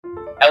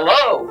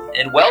Hello,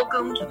 and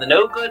welcome to the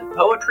No Good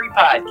Poetry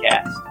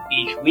Podcast.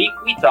 Each week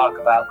we talk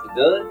about the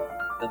good,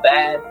 the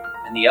bad,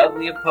 and the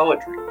ugly of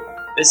poetry.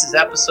 This is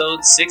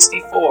episode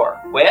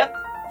 64 with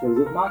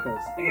Joseph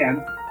Marcos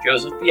and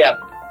Joseph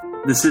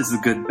Bievin. This is the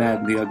good, bad,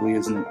 and the ugly,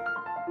 isn't it?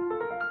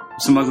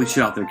 There's some ugly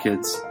shit out there,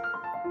 kids.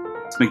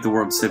 Let's make the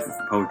world safer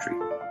for poetry.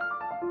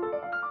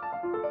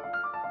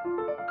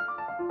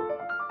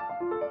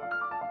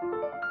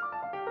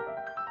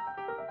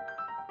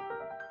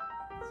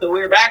 So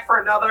we're back for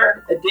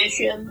another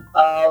edition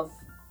of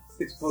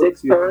Six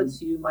Six Poets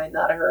You Might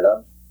Not Have Heard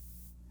of.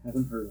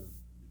 haven't heard of.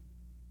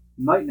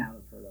 Might not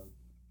have heard of.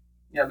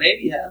 Yeah,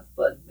 maybe you have,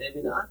 but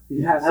maybe not.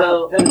 Yeah.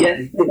 So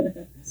yet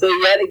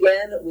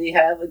again, we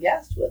have a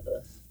guest with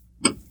us.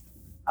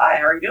 Hi,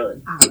 how are you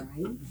doing? All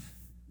right.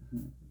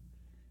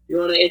 You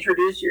want to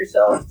introduce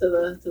yourself to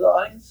the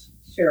audience?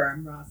 Sure,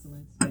 I'm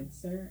Rosalind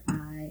Spencer.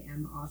 I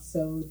am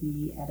also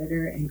the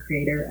editor and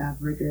creator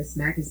of Rigorous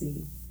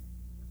Magazine.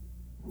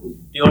 Do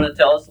you want to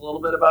tell us a little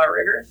bit about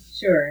Rigorous?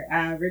 Sure.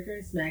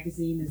 Rigorous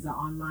Magazine is an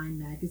online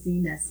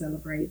magazine that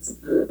celebrates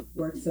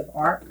works of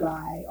art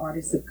by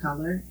artists of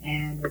color,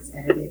 and it's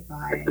edited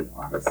by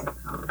artists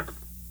of color.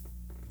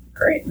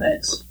 Great,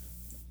 nice.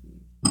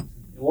 And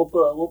we'll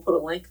put a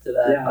link to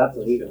that Yeah, in the show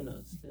absolutely.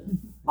 notes too.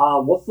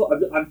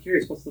 I'm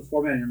curious. What's the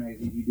format of your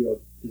magazine? Do you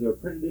do is there a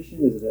print edition?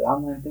 Is it an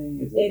online thing?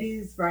 It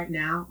is right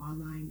now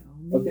online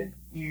only. Okay.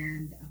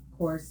 And of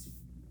course,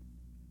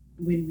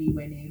 when we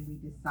went in, we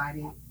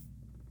decided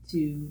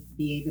to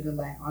be able to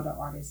let other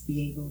artists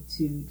be able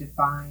to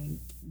define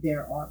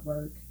their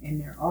artwork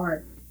and their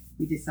art.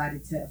 We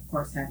decided to, of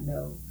course, have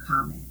no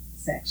comment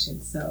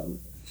section. So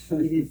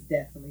it is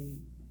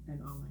definitely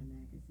an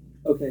online magazine.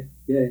 Okay.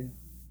 Yeah.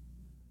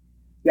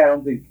 Yeah. I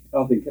don't think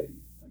every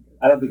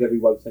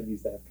website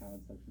needs to have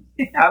comment sections.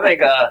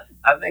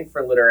 I think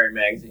for literary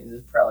magazines,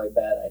 it's probably a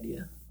bad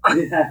idea.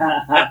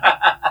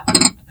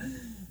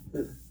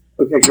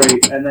 Okay,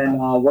 great. And then,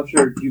 are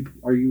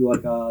you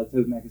like a type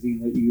of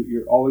magazine that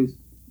you're always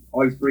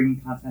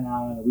bringing content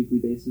out on a weekly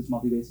basis,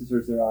 monthly basis, or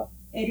is there a?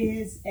 It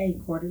is a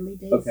quarterly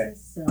basis, Okay.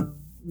 so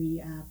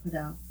we put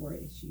out 4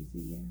 issues a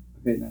year.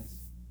 Okay, nice.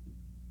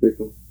 Very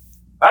cool.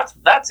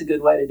 That's a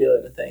good way to do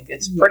it. I think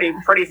it's pretty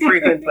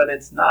frequent, but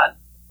it's not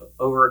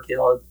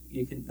overkill.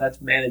 That's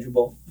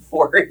manageable.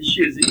 4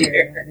 issues a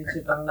year.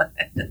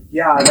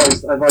 Yeah,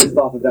 I've always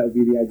thought that would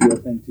be the ideal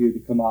thing too, to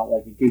come out,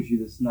 like, it gives you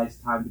this nice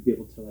time to be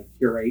able to, like,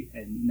 curate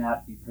and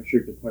not be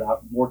pressured to put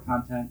out more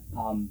content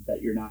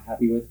that you're not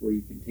happy with, where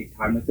you can take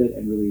time with it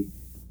and really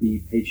be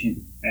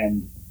patient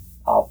and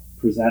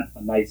present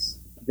a nice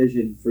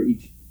vision for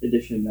each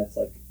edition that's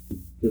like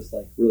just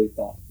like really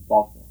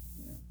thoughtful.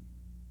 You know?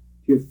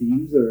 Do you have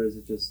themes, or is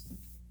it just?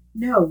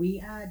 No, we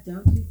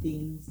don't do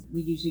themes.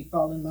 We usually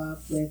fall in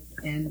love with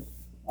an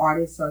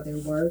artist or their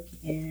work,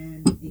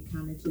 and it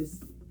kind of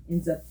just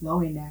ends up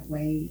flowing that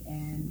way.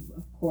 And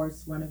of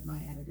course, one of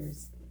my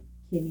editors,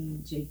 Kenny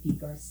J.P.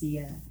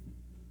 Garcia,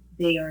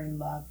 they are in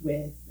love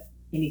with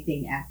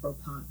anything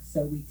Afro-punk,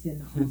 so we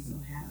tend to also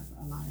have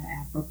a lot of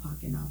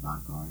Afro-punk and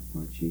avant-garde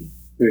poetry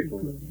Very cool.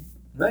 included.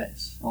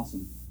 Nice.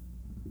 Awesome.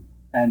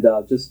 And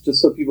just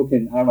so people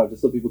can,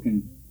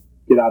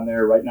 get on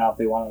there right now if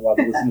they want to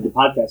listen to the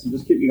podcast, and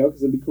just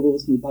because it'd be cool to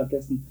listen to the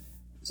podcast and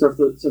surf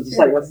the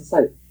site. What's the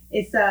site?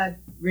 It's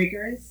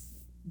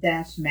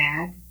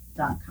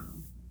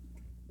rigorous-mag.com.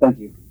 Thank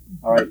you.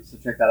 All right, so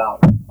check that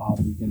out.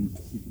 You can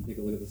take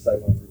a look at the site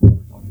while we're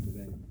talking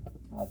today.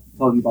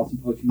 Telling you about some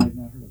poetry you might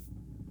not have heard of.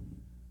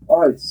 All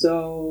right,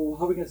 so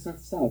how are we gonna start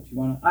this out? Do you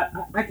want to?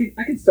 I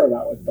can start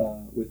out with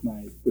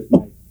my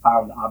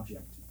found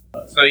object.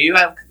 So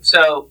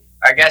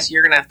I guess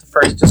you're gonna have to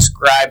first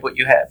describe what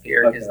you have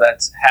here, because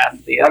that's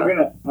half the. I'm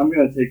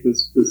gonna take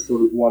this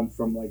sort of one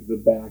from like the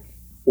back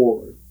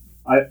forward.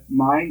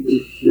 Mine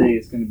today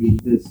is going to be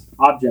this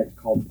object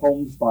called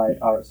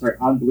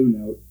On Blue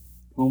Note,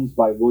 Poems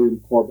by William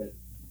Corbett,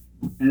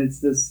 and it's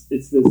this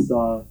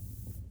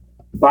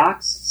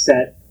box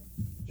set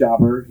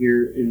jobber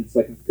here, and it's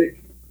like a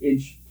thick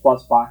inch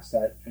plus box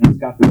set, and it's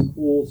got this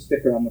cool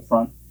sticker on the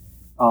front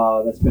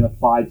that's been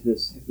applied to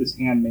this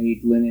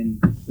handmade linen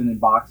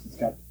box. It's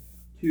got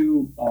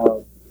 2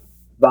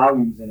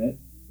 volumes in it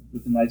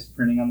with a nice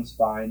printing on the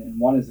spine, and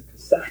one is a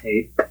cassette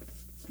tape.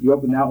 You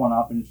open that one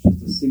up, and it's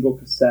just a single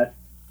cassette,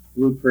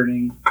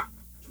 blueprinting,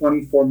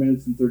 24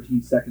 minutes and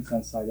 13 seconds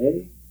on side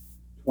A,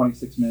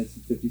 26 minutes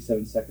and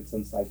 57 seconds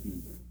on side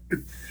B.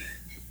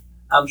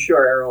 I'm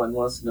sure everyone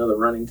wants to know the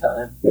running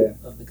time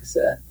of the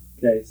cassette.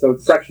 Okay, so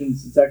it's actually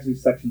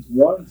sections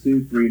 1,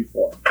 2, 3, and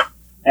 4.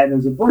 And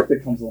there's a book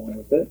that comes along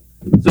with it.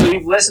 So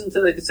you've listened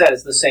to the cassette.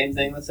 It's the same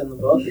thing that's in the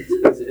book?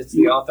 It's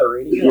the author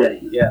reading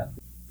it? Yeah.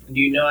 Do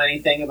you know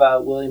anything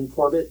about William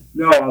Corbett?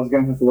 No, I was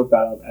going to have to look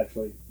that up,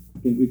 actually.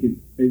 Maybe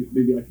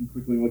I can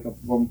quickly look up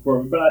William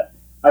Corbett. But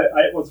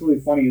what's really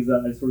funny is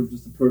that I sort of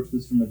just approached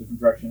this from a different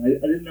direction. I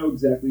didn't know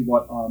exactly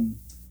what...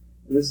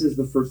 this is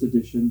the first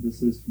edition.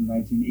 This is from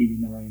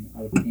 1989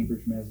 out of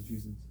Cambridge,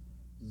 Massachusetts.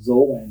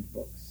 Zoland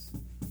Books.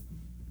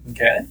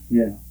 Okay.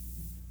 Yeah.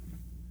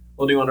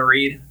 Well, do you want to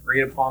read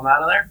a poem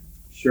out of there?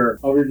 Sure.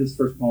 I'll read this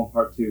first poem,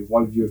 part 2.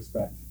 What did you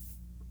expect?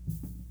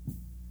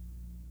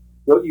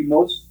 What you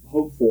most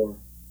hope for,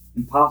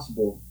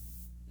 impossible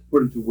to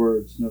put into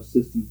words, no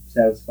system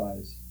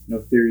satisfies, no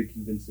theory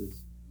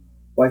convinces.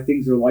 Why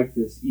things are like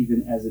this,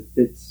 even as it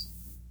fits.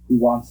 Who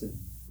wants it?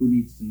 Who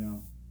needs to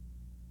know?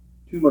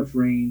 Too much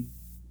rain,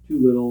 too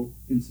little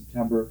in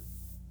September,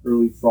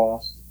 early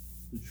frost,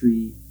 the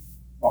trees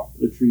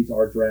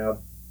are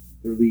drab,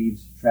 their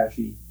leaves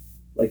trashy,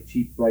 like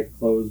cheap bright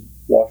clothes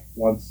washed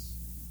once.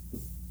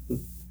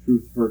 The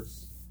truth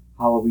hurts.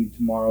 Halloween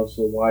tomorrow,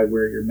 so why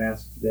wear your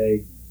mask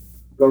today?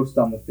 Ghost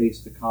on the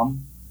face to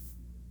come.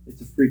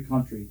 It's a free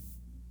country.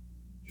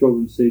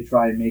 Children say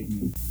try and make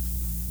me.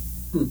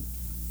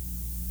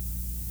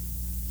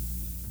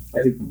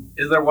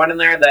 Is there one in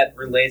there that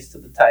relates to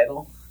the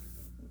title?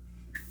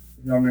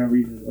 I'm gonna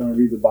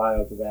read the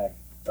bio at the back.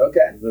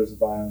 Okay. There's a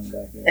bio in the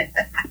back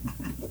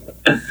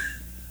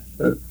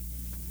there.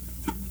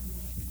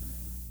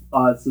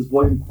 It says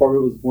William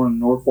Corbett was born in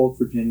Norfolk,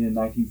 Virginia in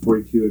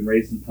 1942 and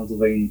raised in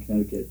Pennsylvania and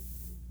Connecticut.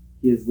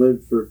 He has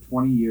lived for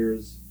 20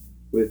 years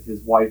with his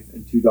wife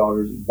and 2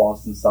 daughters in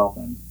Boston South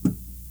End.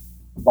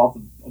 About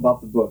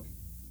the book,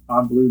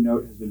 On Blue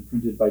Note has been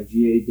printed by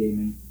G.A.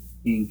 Damon,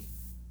 Inc.,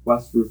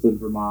 West Ruthven,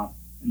 Vermont,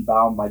 and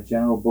bound by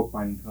General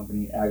Bookbinding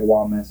Company,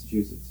 Agawam,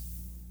 Massachusetts.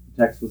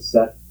 The text has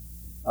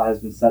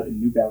been set in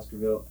New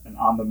Baskerville and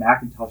on the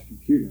Macintosh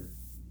computer.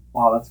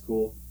 Wow, that's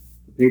cool.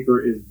 The paper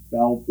is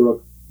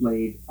Bellbrook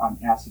laid on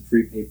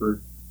acid-free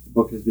paper. The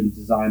book has been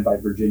designed by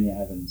Virginia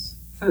Evans.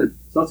 So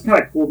that's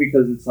kind of cool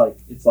because it's a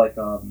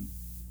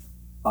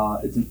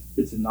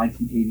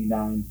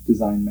 1989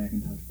 designed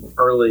Macintosh book.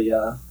 Early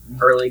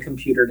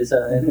computer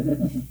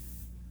design.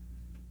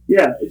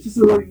 Yeah, it's just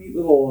a really neat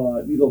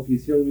little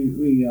piece here.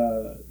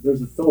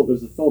 There's a Philip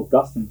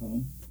Guston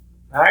poem.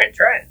 All right,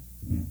 try it.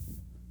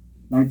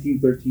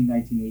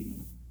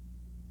 1913-1980.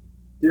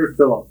 Dear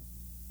Philip,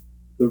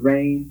 the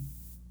rain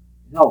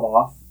held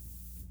off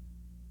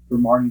for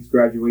Marnie's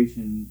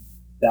graduation.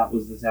 That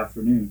was this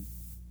afternoon.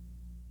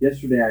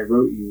 Yesterday I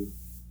wrote you,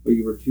 but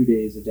you were 2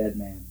 days a dead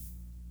man.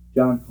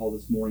 John called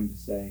this morning to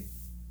say,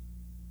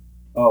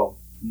 oh,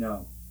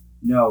 no,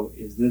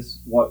 is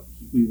this what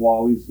we've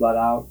always let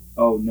out?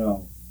 Oh,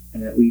 no.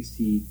 And at least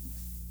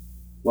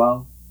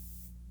well,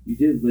 you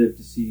did live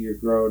to see your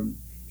grow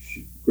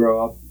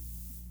up.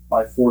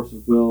 By force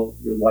of will,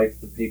 your life,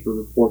 the paper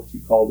reports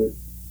you called it,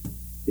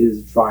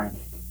 is a triumph.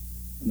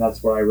 And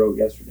that's what I wrote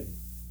yesterday.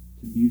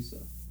 To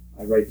Musa,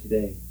 I write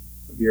today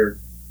of your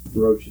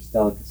ferocious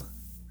delicacy.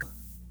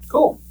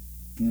 Cool.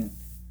 Yeah.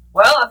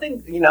 Well, I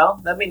think,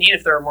 that'd be neat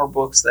if there were more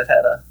books that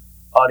had a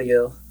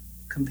audio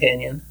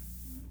companion.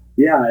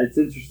 Yeah, it's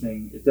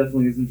interesting. It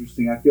definitely is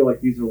interesting. I feel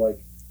like these are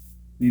like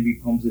maybe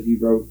poems that he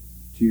wrote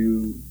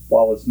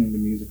while listening to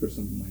music or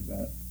something like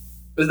that.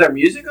 Was there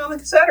music on the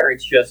cassette, or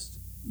it's just...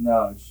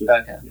 No, it's just...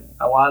 Okay. Yeah.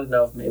 I wanted to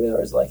know if maybe there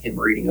was like him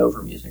reading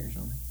over music or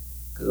something,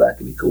 because that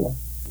could be cool.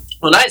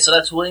 Well, nice. So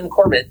that's William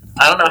Corbett.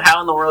 I don't know how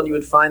in the world you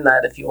would find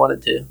that if you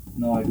wanted to.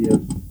 No idea.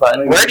 But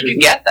where did you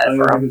get that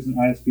from? I think there's an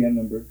ISBN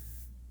number.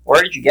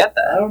 Where did you get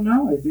that? I don't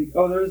know. I think...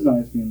 Oh, there is an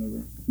ISBN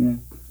number. Yeah.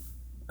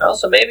 Oh,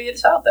 so maybe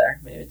it's out there.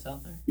 Yeah,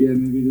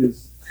 maybe it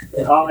is.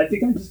 I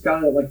think I just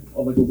got it at like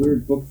a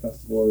weird book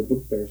festival or a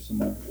book fair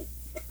somewhere.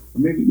 Or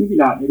maybe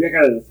not. Maybe I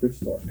got it at a thrift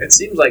store. It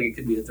seems like it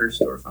could be a thrift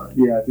store find.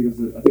 Yeah, I think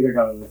I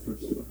got it at a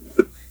thrift store.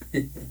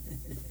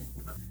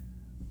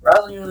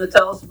 Rosalind, you want to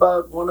tell us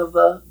about one of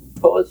the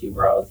poets you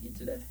brought with you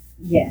today?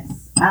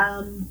 Yes.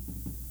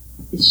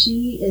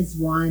 She is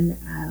one,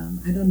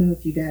 I don't know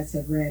if you guys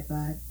have read,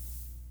 but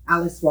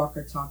Alice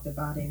Walker talked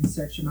about it in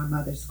Search of My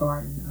Mother's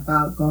Garden,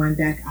 about going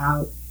back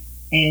out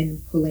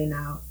and pulling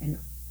out an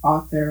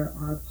author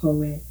or a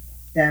poet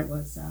that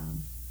was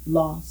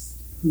lost,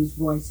 whose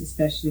voice,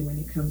 especially when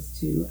it comes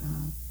to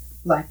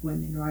Black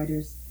women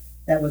writers,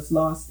 that was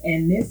lost.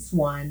 And this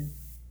one,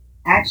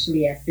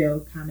 actually, I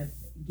feel kind of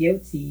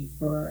guilty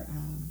for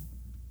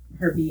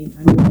her being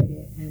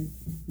underrated and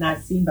not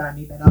seen by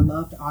me, but I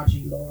loved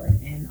Audre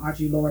Lorde, and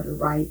Audre Lorde would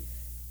write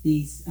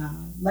these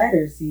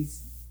letters,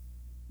 these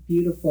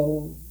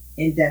beautiful,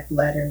 in-depth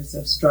letters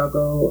of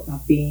struggle,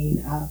 of being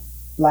a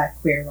Black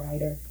queer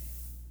writer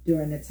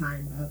during the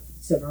time of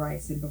civil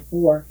rights and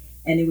before.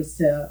 And it was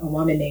to a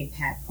woman named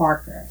Pat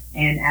Parker.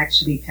 And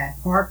actually, Pat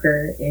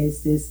Parker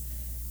is this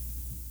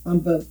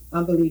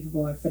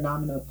unbelievable and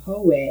phenomenal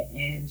poet,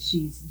 and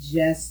she's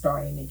just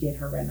starting to get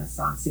her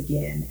renaissance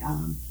again.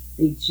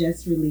 They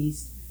just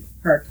released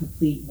her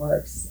complete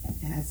works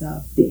as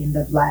of the end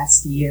of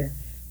last year.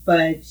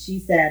 But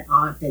she's that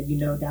aunt that you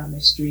know down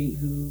the street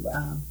who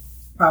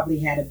probably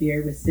had a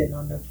beer, was sitting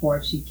on the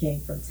porch. She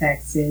came from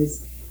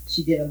Texas.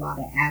 She did a lot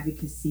of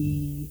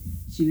advocacy.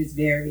 She was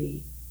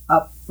very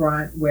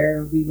upfront,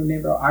 where we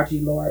remember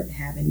Audre Lorde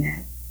having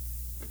that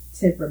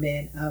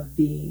temperament of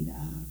being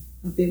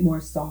a bit more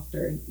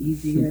softer and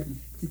easier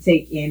to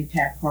take in.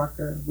 Pat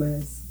Parker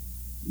was,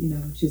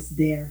 just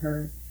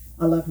there.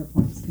 I love her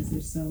poems because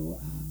they're so,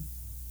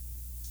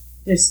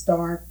 they're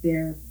stark,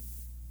 they're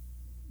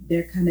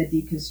they're kind of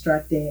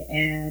deconstructed,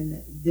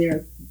 and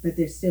they're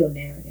still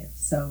narrative.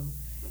 So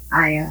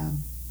I've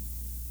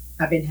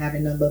been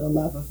having a little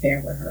love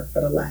affair with her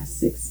for the last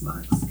 6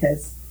 months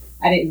because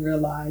I didn't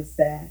realize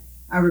that.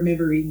 I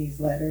remember reading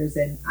these letters,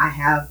 and I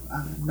have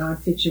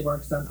nonfiction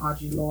works on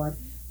Audre Lorde,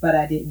 but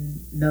I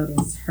didn't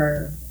notice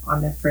her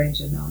on the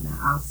fringe and on the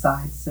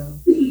outside. So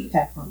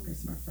Pat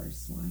Plunker's my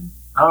first one.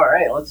 All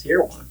right, let's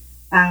hear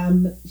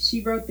one.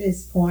 She wrote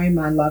this poem,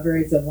 My Lover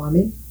is a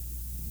Woman.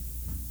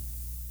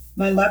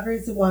 My lover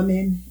is a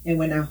woman, and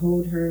when I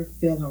hold her,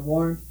 feel her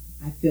warmth,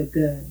 I feel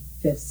good,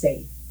 feel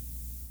safe.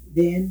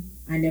 Then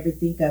I never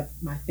think of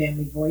my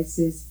family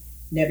voices,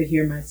 never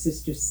hear my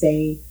sisters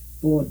say,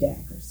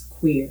 bulldaggers,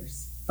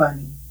 queers,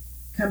 funny.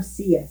 Come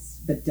see us,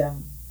 but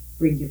don't.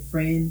 Bring your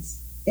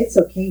friends. It's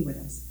okay with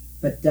us,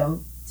 but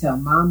don't. Tell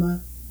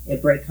mama,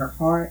 it break her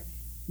heart.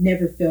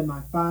 Never feel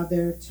my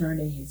father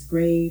turn in his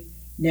grave.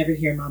 Never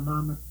hear my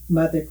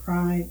mother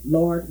cry.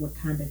 Lord, what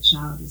kind of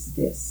child is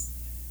this?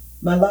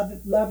 My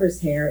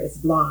lover's hair is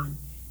blonde,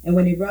 and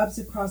when he rubs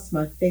across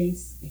my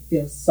face, it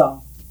feels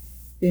soft.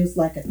 Feels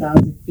like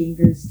 1,000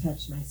 fingers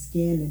touch my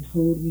skin and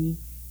hold me,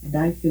 and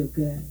I feel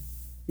good.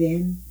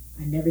 Then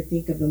I never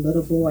think of the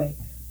little boy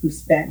who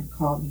spat and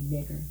called me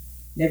nigger.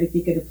 Never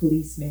think of the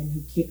policeman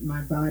who kicked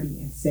my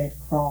body and said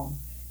crawl.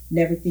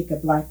 Never think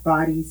of black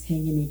bodies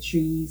hanging in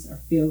trees or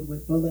filled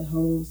with bullet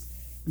holes.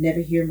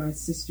 Never hear my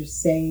sister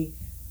say,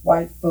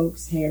 white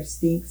folks' hair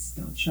stinks,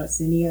 don't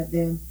trust any of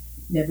them.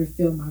 Never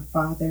feel my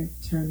father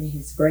turn in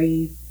his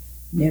grave.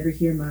 Never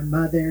hear my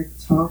mother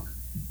talk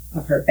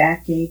of her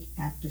backache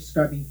after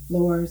scrubbing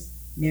floors.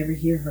 Never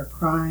hear her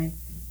cry,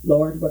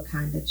 Lord, what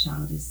kind of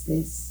child is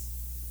this?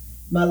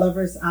 My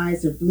lover's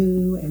eyes are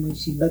blue, and when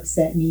she looks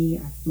at me,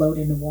 I float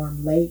in a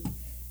warm lake.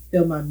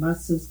 Feel my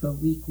muscles go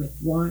weak with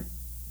want.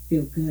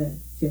 Feel good,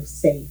 feel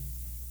safe.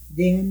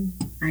 Then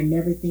I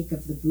never think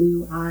of the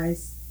blue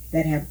eyes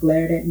that have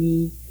glared at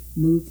me,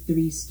 moved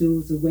 3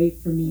 stools away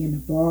from me in a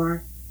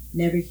bar.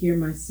 Never hear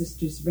my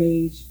sister's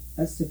rage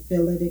of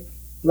syphilitic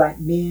black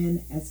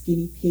men as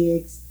guinea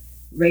pigs,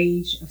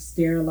 rage of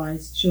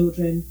sterilized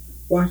children.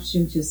 Watch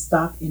them just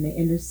stop in the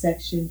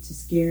intersection to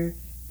scare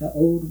the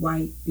old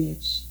white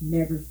bitch.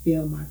 Never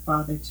feel my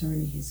father turn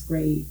in his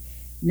grave.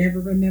 Never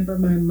remember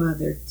my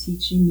mother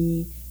teaching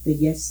me the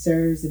yes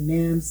sirs and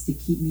ma'ams to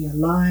keep me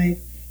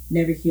alive.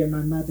 Never hear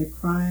my mother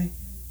cry,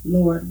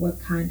 Lord, what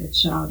kind of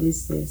child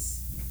is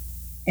this?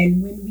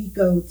 And when we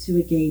go to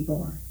a gay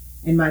bar,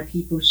 and my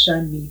people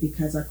shun me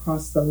because I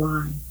crossed the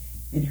line,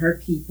 and her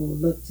people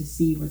look to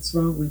see what's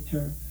wrong with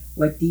her,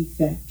 what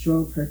defect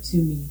drove her to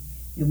me.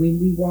 And when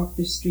we walk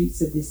the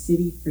streets of the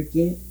city,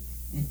 forget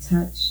and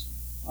touch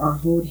or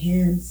hold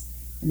hands,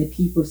 and the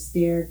people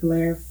stare,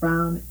 glare,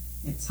 frown,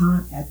 and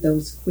taunt at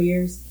those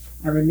queers,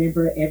 I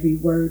remember every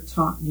word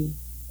taught me,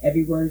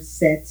 every word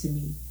said to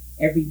me,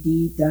 every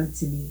deed done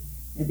to me,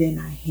 and then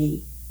I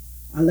hate.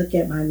 I look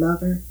at my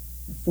lover,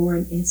 and for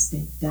an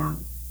instant doubt.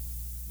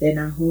 Then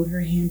I hold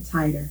her hand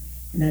tighter,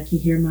 and I can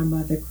hear my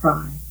mother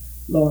cry,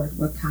 Lord,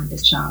 what kind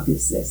of child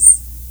is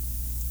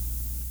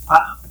this?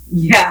 Wow.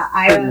 Yeah,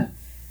 I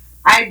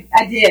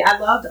did. I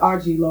loved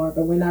Audre Lorde,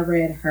 but when I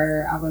read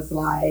her, I was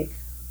like,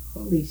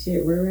 holy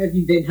shit, where have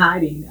you been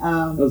hiding?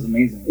 That was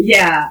amazing.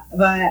 Yeah,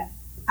 but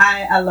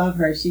I love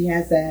her. She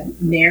has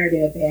that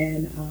narrative,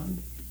 and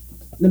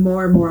the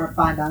more and more I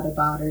find out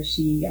about her,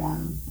 she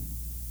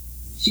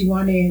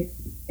wanted,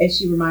 and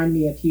she reminded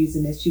me of Hughes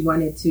in this, she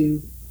wanted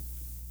to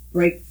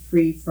break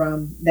free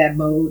from that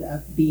mode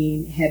of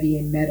being heavy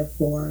in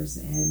metaphors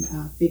and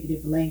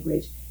figurative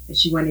language, and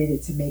she wanted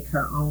it to make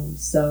her own.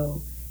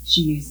 So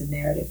she used the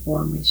narrative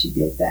form when she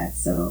did that.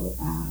 So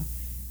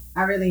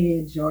I really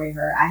enjoy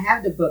her. I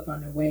have the book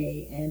on the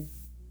way, and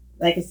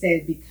like I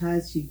said,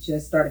 because she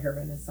just started her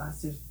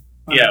Renaissance, it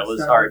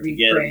was hard to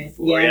get it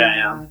before.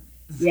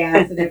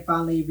 Yeah, so they're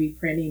finally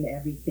reprinting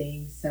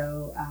everything.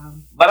 So,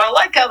 but I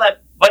like how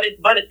that.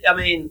 I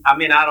mean,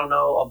 I don't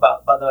know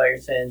about. By the way, you're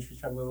saying she's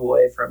trying to move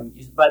away from,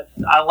 but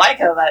I like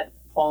how that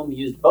poem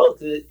used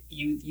both.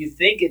 You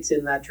think it's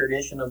in that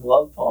tradition of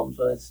love poems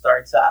when it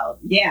starts out,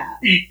 yeah,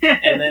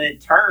 and then it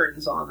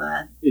turns on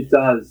that. It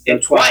does.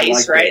 That's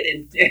twice, right?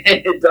 And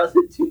it does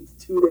it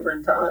two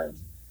different times.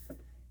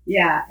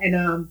 Yeah,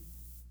 and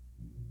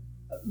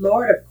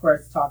Lorde, of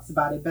course, talks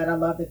about it, but I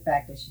love the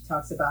fact that she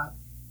talks about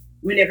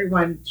when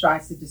everyone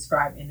tries to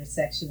describe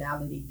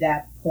intersectionality,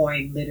 that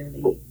poem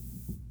literally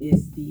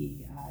is the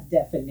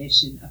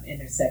definition of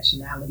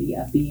intersectionality,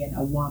 of being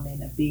a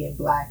woman, of being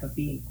black, of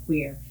being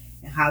queer,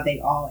 and how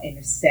they all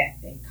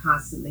intersect and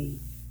constantly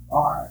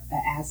are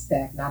an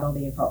aspect not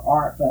only of her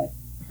art, but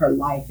her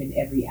life and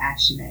every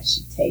action that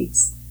she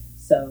takes.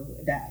 So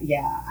that,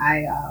 yeah,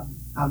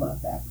 I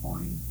love that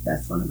poem.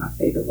 That's one of my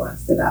favorite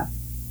ones that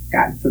I've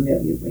gotten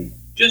familiar with.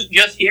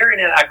 Just hearing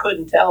it, I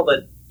couldn't tell,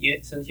 but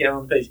since you have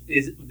on the page,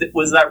 is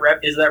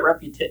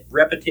that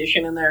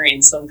repetition in there in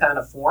some kind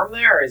of form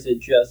there, or is it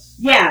just?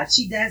 Yeah,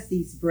 she does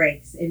these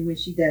breaks, and when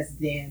she does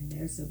them,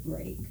 there's a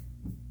break,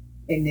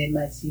 and then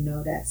lets you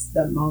know that's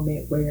the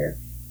moment where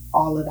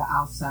all of the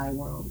outside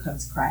world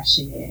comes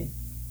crashing in,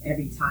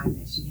 every time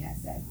that she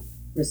has that,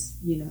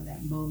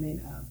 that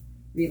moment of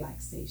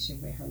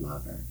relaxation with her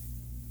lover,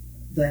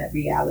 the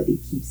reality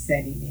keeps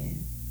setting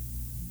in.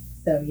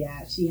 So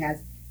yeah, she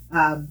has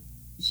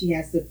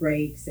the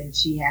breaks, and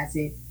she has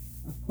it,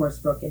 of course,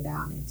 broken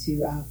down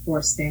into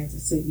 4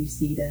 stanzas. So you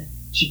see the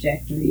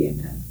trajectory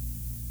and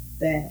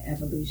the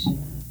evolution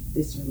of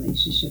this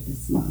relationship,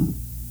 this love.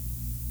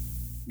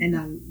 And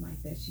I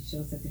like that she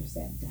shows that there's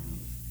that doubt.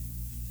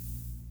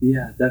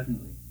 Yeah,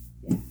 definitely.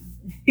 Yeah.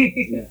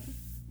 Yeah.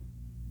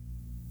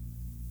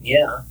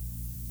 Yeah.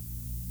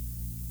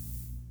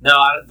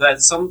 No,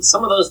 that some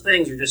of those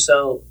things are just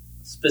so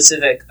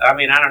specific. I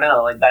mean, I don't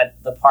know, like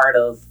that the part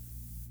of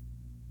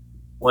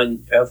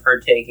her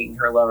taking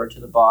her lover to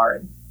the bar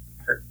and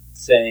her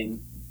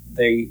saying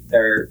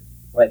they're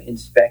like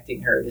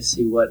inspecting her to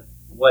see what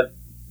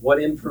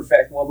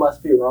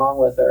must be wrong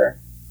with her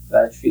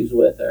that she's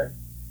with her.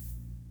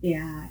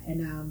 Yeah,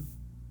 and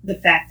the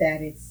fact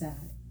that it's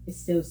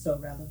still so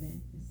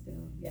relevant. It's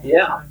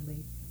still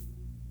timely.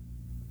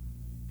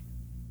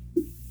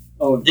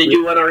 Oh, did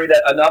you want to read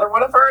another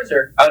one of hers,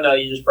 or no?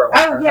 You just broke.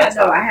 Oh yeah,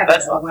 no, I have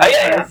another one.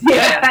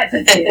 Yeah.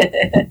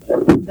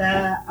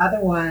 The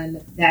other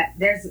one that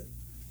there's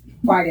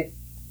quite a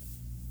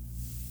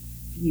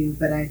few,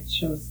 but I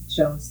chose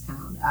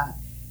Jonestown.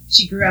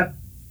 She grew up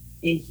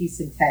in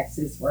Houston,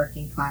 Texas,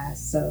 working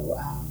class. So,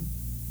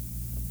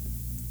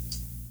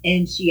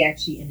 and she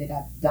actually ended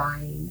up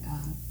dying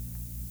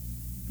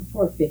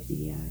before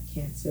 50,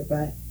 cancer,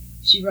 but.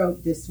 She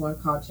wrote this one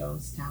called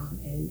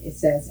Jonestown, and it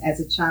says, as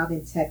a child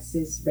in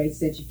Texas,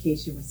 race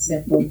education was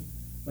simple,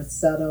 was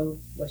subtle,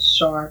 was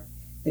sharp.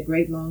 The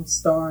great long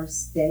stars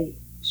stay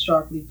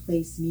sharply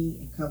placed me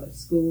in colored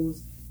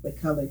schools, with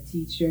colored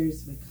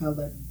teachers, with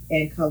colored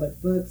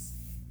books,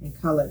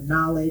 and colored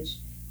knowledge.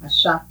 I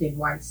shopped in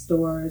white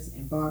stores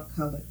and bought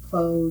colored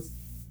clothes.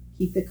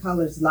 Keep the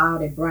colors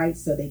loud and bright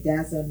so they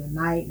dazzle in the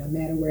night. No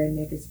matter where a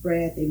nigger's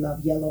bred, they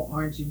love yellow,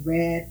 orange, and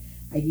red.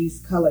 I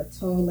used colored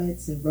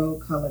toilets and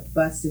rode colored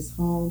buses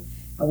home.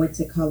 I went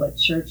to colored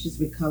churches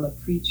with colored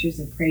preachers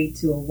and prayed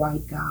to a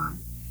white God.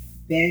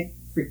 Begged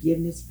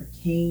forgiveness for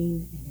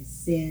Cain and his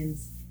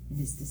sins and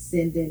his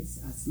descendants,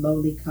 us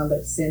lowly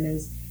colored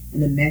sinners.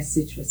 And the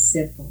message was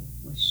simple,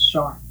 was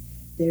sharp.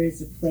 There is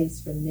a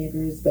place for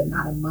niggers, but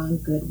not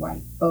among good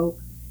white folk.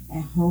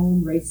 At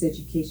home, race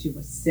education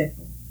was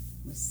simple,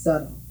 was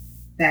subtle,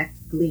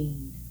 fact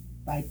gleaned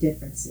by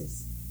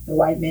differences. The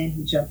white man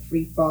who jumped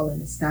free fall in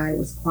the sky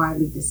was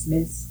quietly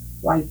dismissed.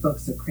 White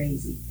folks are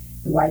crazy.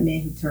 The white man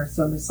who turned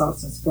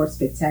somersaults on sports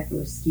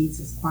spectacular skis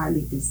was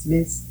quietly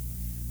dismissed.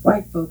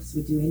 White folks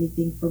would do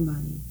anything for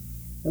money.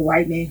 The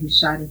white man who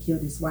shot and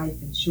killed his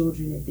wife and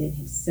children and then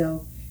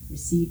himself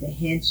received a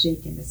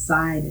handshake and a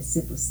sigh and a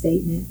simple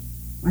statement.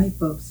 White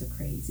folks are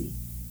crazy.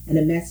 And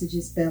the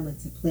messages fell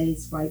into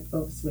place. White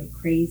folks went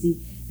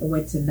crazy and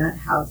went to nut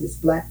houses.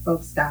 Black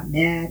folks got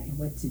mad and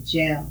went to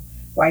jail.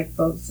 White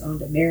folks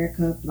owned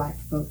America, black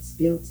folks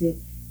built it.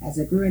 As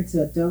I grew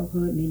into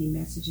adulthood, many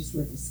messages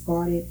were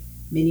discarded,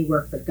 many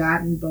were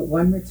forgotten, but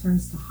one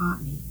returns to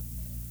haunt me.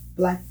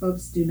 Black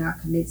folks do not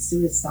commit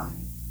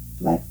suicide.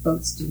 Black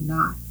folks do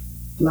not.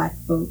 Black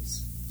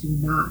folks do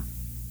not.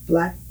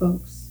 Black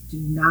folks do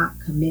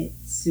not commit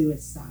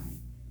suicide.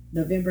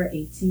 November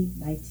 18,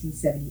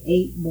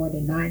 1978, more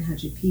than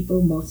 900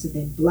 people, most of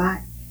them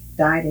black,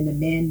 died in a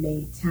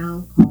man-made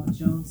town called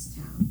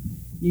Jonestown.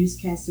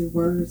 Newscaster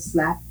words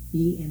slapped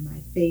me in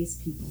my face.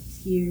 People's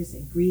tears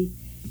and grief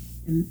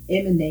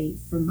emanate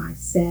from my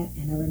set,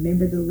 and I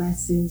remember the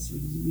lessons.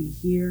 We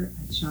hear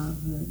a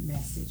childhood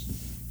message.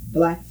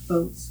 Black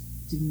folks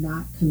do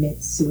not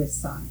commit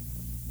suicide.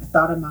 I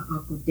thought of my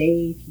Uncle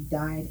Dave. He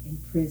died in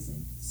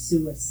prison.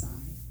 Suicide.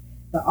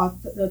 The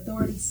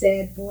authority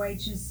said, boy,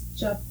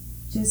 just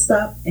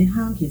up and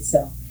hung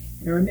himself.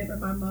 And I remember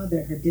my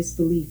mother, her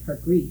disbelief, her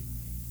grief.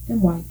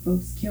 Them white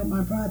folks killed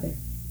my brother.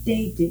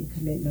 Dave didn't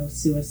commit no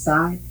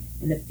suicide.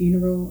 And the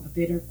funeral, a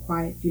bitter,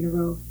 quiet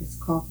funeral, his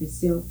coffin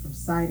sealed from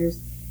ciders.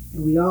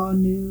 And we all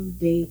knew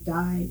Dave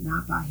died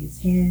not by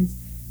his hands.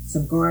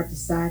 Some guard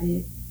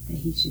decided that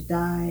he should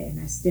die. And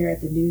I stare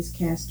at the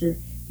newscaster.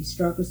 He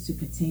struggles to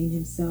contain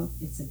himself.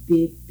 It's a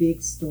big,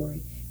 big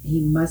story. And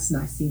he must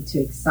not seem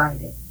too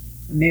excited.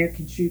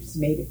 American troops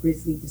made a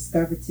grisly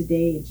discovery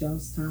today in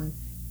Jonestown,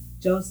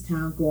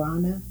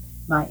 Guyana.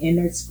 My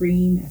innards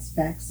scream as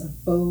facts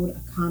unfold.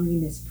 A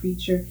communist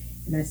preacher.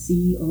 And I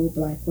see old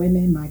black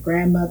women, my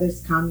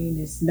grandmothers,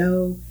 communists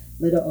know.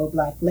 Little old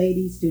black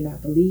ladies do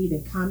not believe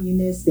in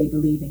communists. They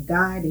believe in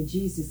God and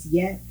Jesus.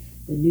 Yet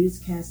the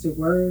newscaster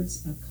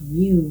words of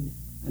commune,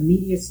 a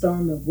media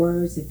storm of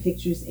words and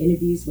pictures,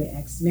 interviews with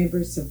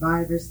ex-members,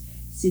 survivors,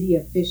 city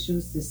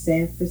officials. The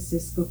San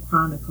Francisco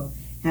Chronicle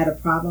had a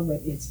problem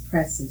with its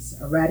presses,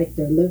 erratic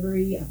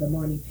delivery of the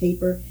morning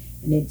paper.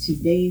 And in 2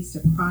 days,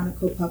 the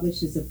Chronicle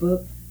publishes a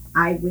book,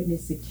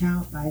 eyewitness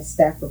account by a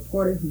staff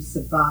reporter who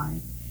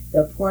survived the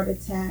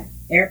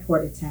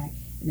airport attack,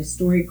 and the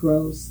story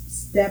grows.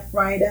 Step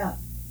right up,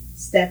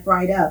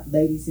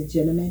 ladies and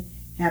gentlemen.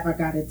 Have I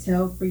got to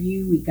tell for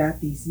you? We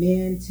got these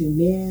men, 2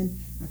 men,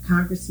 a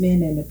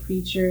congressman and a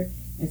preacher,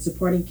 and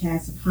supporting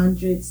cast of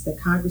hundreds. The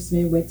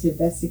congressman went to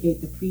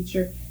investigate the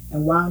preacher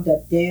and wound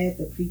up dead.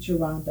 The preacher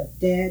wound up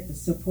dead. The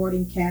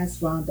supporting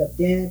cast wound up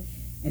dead.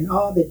 And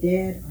all the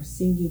dead are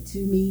singing to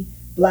me,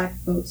 black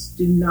folks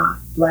do not,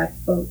 black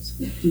folks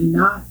do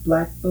not,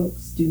 black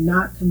folks do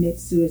not commit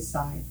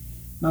suicide.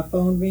 My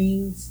phone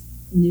rings.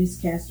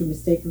 Newscaster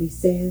mistakenly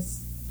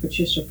says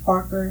Patricia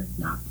Parker,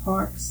 not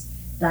Parks,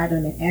 died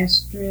on an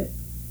airstrip.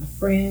 A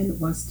friend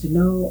wants to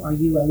know, are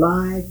you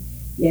alive?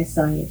 Yes,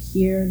 I am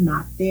here,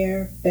 not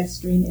there,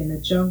 festering in a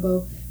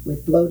jungle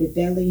with bloated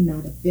belly,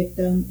 not a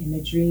victim in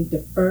a dream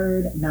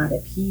deferred, not a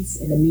piece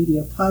in a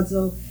media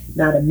puzzle,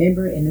 not a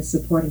member in a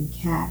supporting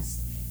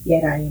cast.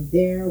 Yet I am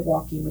there,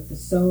 walking with the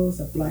souls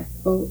of black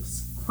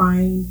folks,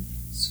 crying,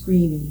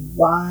 screaming,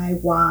 why?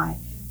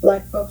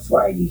 Black folks,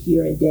 why are you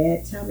here and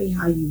dead? Tell me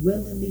how you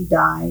willingly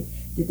died.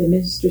 Did the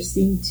minister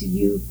sing to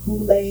you?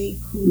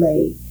 Kool-Aid,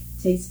 Kool-Aid,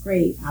 tastes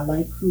great. I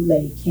like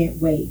Kool-Aid,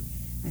 can't wait.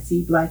 I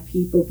see black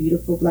people,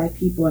 beautiful black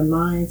people in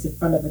lines in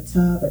front of a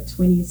tub of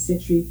 20th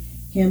century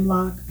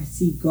hemlock. I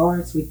see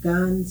guards with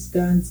guns,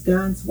 guns,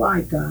 guns.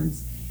 Why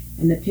guns?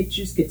 And the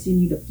pictures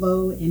continue to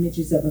flow.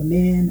 Images of a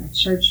man, a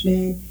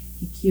churchman.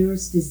 He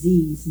cures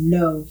disease.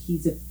 No,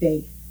 he's a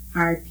fake.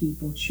 Hired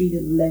people,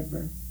 treated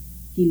liver.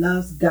 He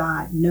loves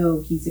God.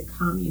 No, he's a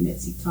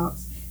communist. He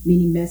talks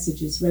many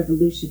messages,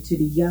 revolution to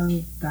the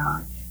young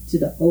God, to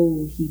the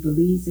old. He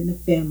believes in the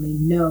family.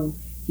 No,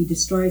 he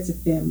destroys the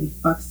family,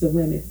 fucks the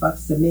women,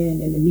 fucks the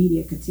men, and the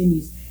media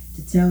continues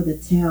to tell the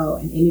tale.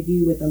 An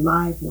interview with a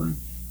live one.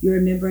 You're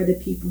a member of the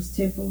People's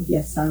Temple?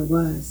 Yes, I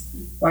was.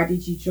 Why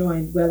did you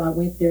join? Well, I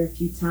went there a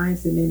few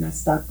times and then I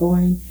stopped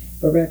going.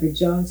 But Reverend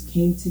Jones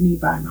came to me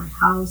by my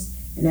house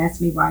and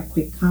asked me why I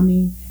quit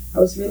coming. I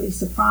was really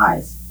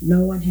surprised.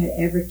 No one had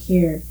ever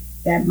cared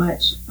that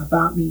much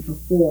about me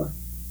before.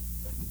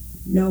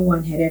 No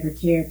one had ever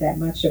cared that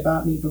much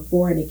about me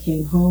before, and it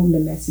came home. The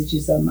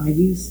messages of my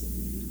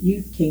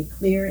youth came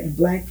clear, and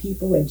black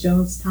people in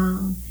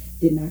Jonestown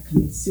did not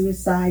commit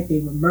suicide. They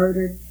were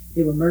murdered.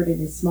 They were murdered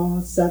in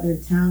small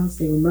southern towns.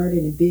 They were murdered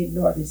in big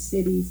northern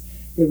cities.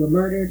 They were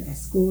murdered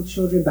as school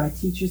children by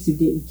teachers who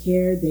didn't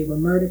care. They were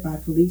murdered by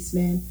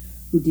policemen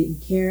who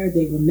didn't care.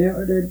 They were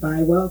murdered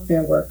by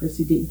welfare workers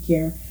who didn't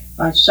care,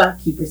 by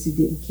shopkeepers who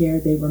didn't care.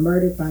 They were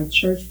murdered by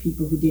church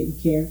people who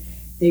didn't care.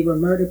 They were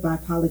murdered by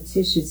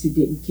politicians who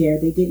didn't care.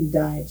 They didn't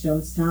die at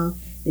Jonestown.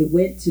 They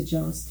went to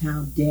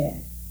Jonestown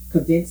dead,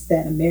 convinced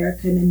that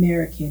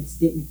Americans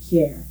didn't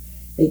care.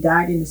 They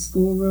died in the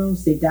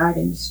schoolrooms. They died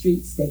in the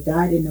streets. They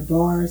died in the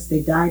bars.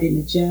 They died in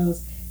the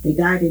jails. They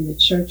died in the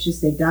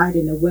churches. They died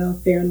in the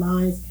welfare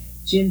lines.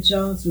 Jim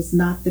Jones was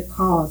not the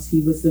cause.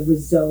 He was the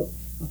result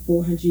of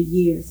 400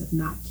 years of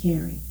not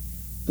caring.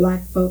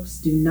 Black folks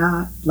do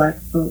not, black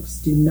folks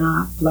do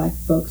not, black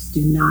folks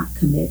do not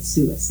commit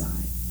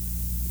suicide.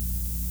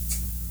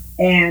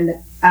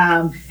 And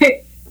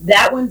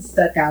that one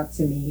stuck out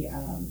to me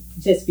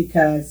just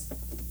because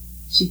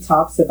she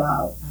talks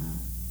about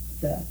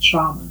the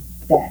trauma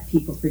that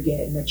people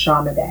forget and the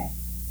trauma that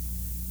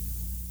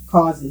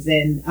causes.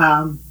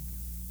 And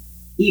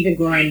even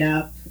growing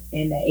up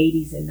in the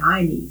 80s and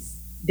 90s,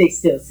 they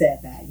still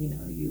said that,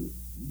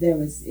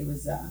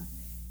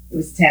 it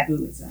was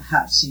taboo. It's a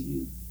hush.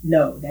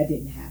 No, that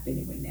didn't happen.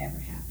 It would never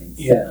happen.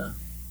 So,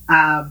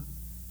 Yeah.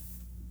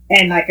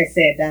 And like I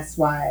said, that's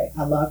why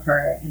I love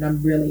her, and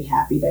I'm really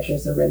happy that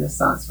there's a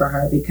renaissance for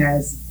her,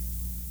 because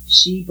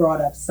she brought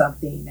up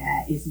something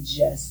that is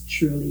just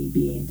truly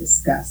being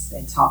discussed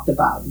and talked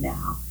about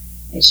now.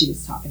 And she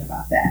was talking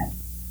about that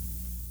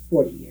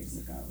 40 years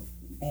ago.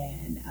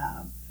 And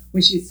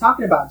when she was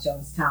talking about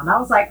Jonestown, I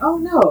was like, oh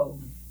no,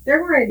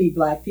 there weren't any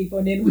black people.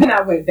 And then when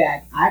I went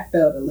back, I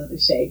felt a little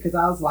shade, because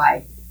I was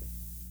like,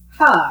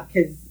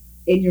 because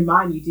in your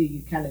mind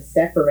you kind of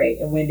separate.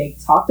 And when they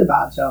talked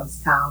about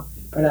Jonestown,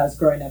 when I was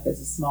growing up as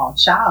a small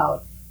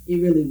child,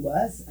 it really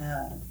was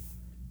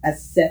a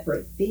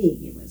separate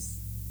thing. It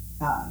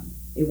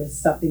was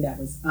something that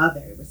was other.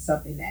 It was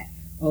something that,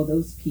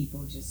 those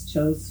people just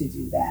chose to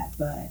do that.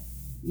 But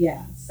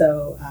yeah,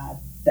 so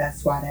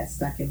that's why that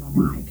stuck in my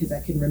mind, because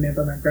I can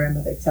remember my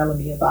grandmother telling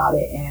me about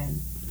it, and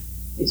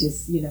it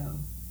just,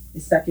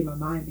 it stuck in my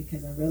mind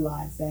because I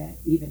realized that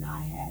even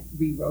I had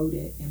rewrote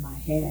it in my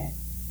head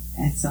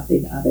as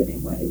something other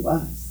than what it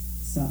was.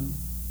 So,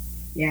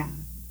 yeah.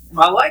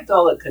 I liked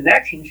all the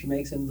connections she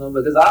makes in them,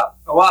 because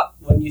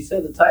when you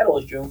said the title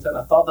was Jonestown,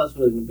 I thought that's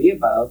what it was going to be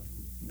about.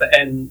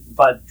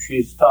 But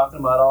she's talking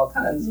about all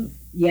kinds of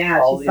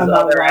all these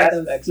other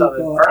aspects of it.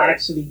 First.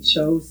 Actually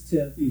chose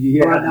to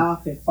run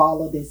off and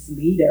follow this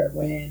leader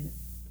when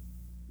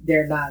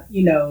they're not.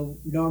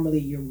 Normally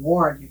you're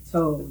warned, you're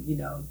told,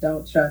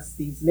 don't trust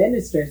these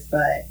ministers.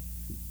 But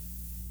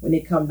when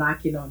they come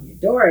knocking on your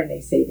door and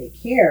they say they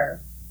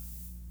care,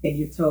 and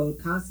you're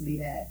told constantly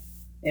that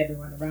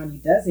everyone around you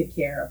doesn't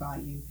care about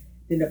you,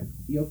 then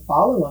you'll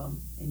follow them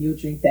and you'll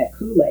drink that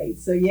Kool-Aid.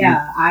 So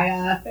yeah,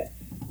 I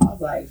was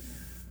like,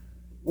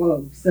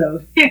 whoa.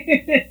 So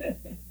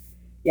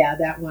yeah,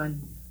 that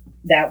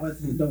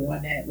was the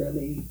one that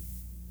really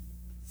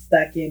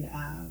stuck in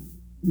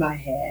my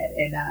head.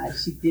 And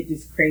she did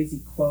this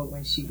crazy quote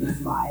when she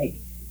was like,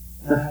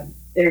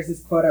 there's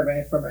this quote I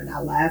read from her, and I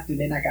laughed, and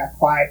then I got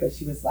quiet, but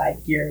she was like,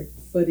 your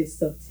foot is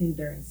so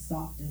tender and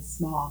soft and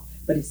small,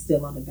 but it's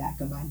still on the back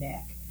of my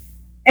neck.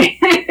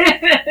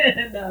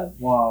 And,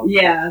 wow.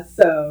 Yeah,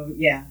 so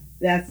yeah,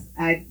 that's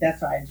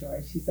what I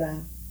enjoy. She's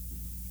in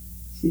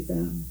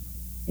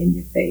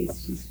your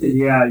face.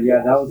 Yeah,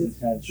 that was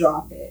intense.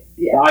 Drop it.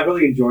 Yeah, I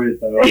really enjoyed it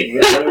though.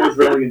 It was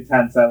really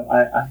intense.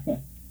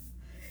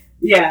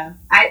 Yeah,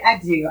 I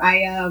do.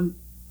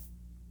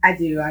 I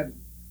do.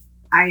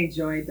 I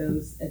enjoy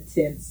those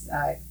attempts,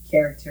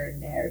 character and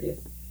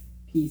narrative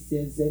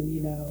pieces,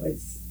 and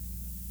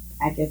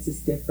I guess it's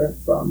different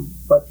from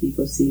what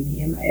people see me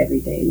in my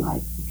everyday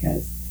life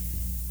because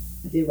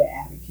I deal with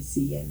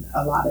advocacy and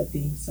a lot of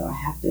things, so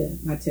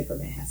my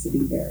temperament has to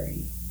be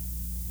very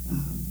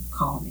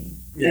calming,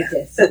 I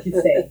guess you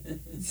could say.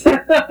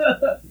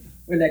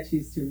 When I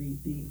choose to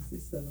read things,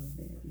 it's a little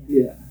bit,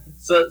 yeah.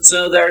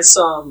 So there's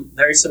some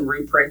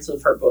reprints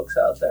of her books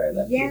out there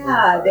that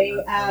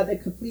the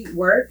complete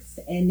works,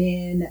 and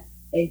then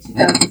in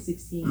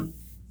 2016-17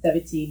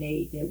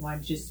 they did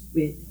one just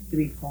with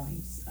 3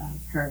 poems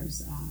of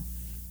hers,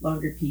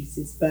 longer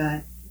pieces.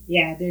 But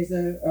yeah, there's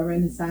a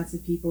renaissance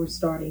of people are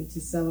starting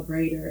to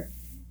celebrate her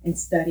and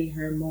study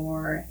her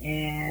more,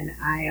 and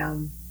I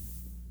am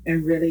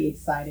really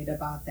excited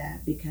about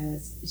that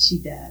because she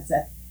does.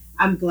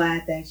 I'm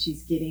glad that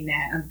she's getting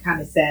that. I'm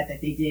kind of sad that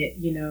they did,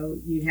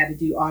 you had to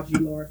do Audre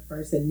Lorde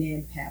first and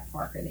then Pat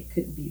Parker, and they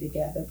couldn't be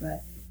together,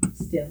 but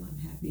still I'm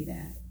happy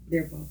that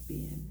they're both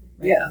being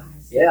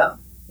recognized. Yeah.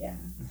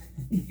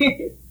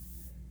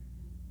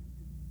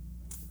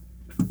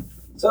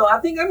 So I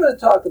think I'm going to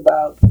talk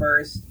about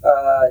first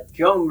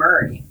Joan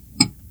Murray.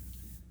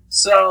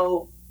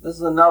 So this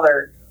is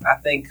another, I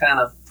think, kind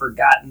of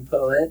forgotten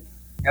poet.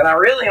 And I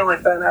really only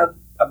found out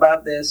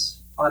about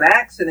this on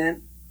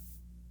accident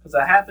because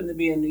I happened to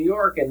be in New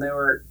York and they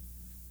were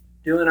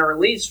doing a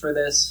release for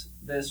this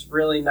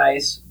really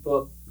nice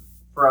book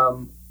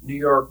from New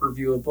York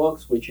Review of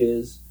Books, which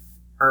is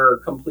her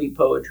complete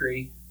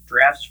poetry,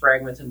 drafts,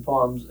 fragments, and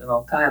poems, and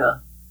I'll kind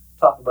of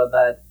talk about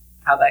that,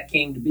 how that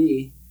came to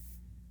be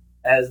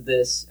as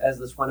this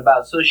went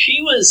about. So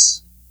she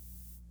was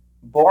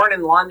born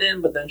in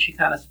London, but then she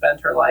kind of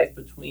spent her life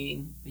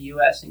between the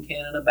U.S. and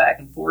Canada, back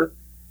and forth.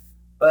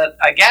 But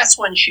I guess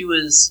when she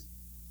was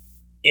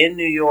in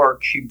New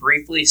York, she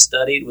briefly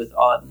studied with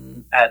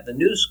Auden at the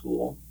New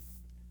School,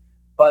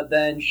 but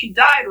then she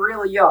died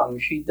really young.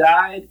 She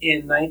died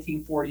in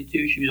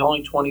 1942. She was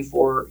only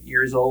 24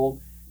 years old.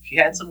 She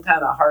had some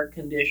kind of heart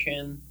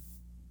condition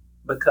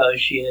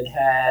because she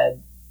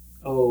had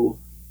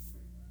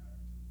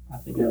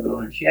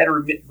she had a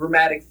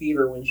rheumatic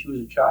fever when she was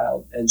a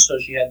child, and so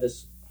she had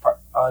this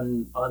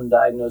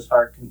undiagnosed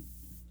heart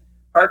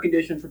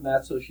condition from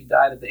that, so she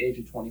died at the age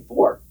of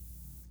 24.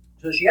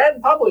 So she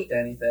hadn't published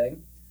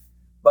anything,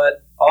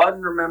 but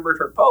Auden remembered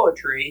her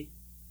poetry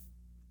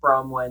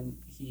from when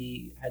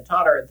he had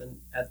taught her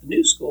at the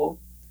New School.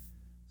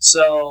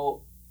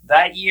 So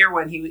that year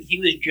when he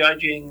was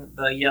judging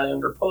the Yale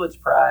Younger Poets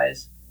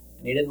Prize,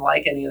 and he didn't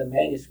like any of the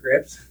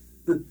manuscripts,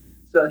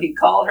 so he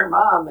called her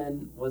mom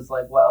and was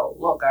like, well,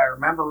 look, I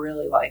remember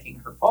really liking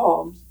her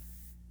poems.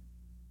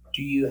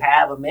 Do you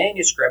have a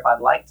manuscript? I'd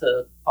like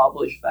to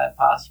publish that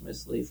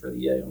posthumously for the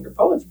Yale Younger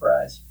Poets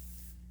Prize.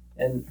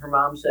 And her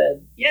mom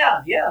said,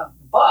 yeah,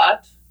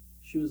 but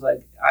she was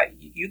like,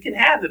 you can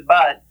have it,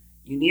 but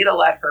you need to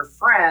let her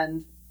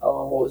friend,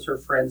 what was her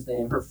friend's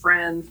name? Her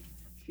friend,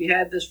 she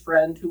had this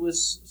friend who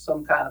was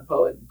some kind of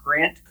poet,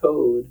 Grant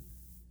Code,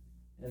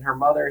 and her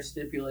mother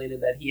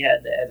stipulated that he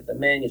had to edit the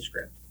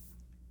manuscript.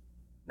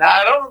 Now,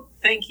 I don't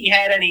think he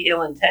had any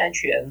ill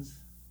intentions,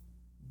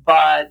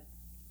 but,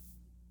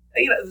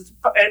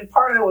 and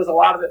part of it was a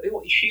lot of it,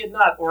 she had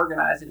not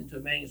organized it into a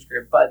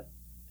manuscript, but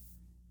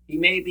he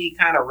maybe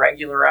kind of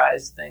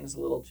regularized things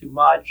a little too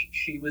much.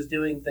 She was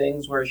doing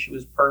things where she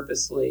was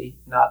purposely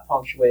not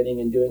punctuating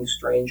and doing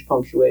strange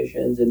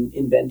punctuations and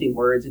inventing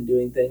words and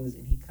doing things,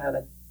 and he kind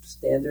of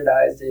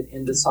standardized it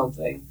into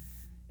something,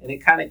 and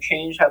it kind of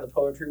changed how the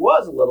poetry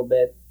was a little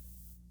bit.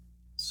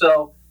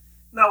 So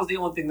that was the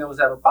only thing that was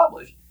ever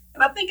published.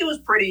 And I think it was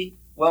pretty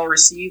well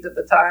received at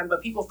the time,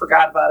 but people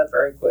forgot about it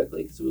very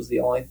quickly because it was the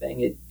only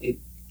thing. It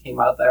came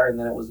out there and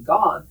then it was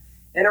gone.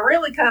 And it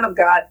really kind of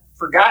got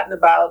forgotten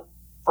about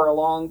for a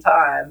long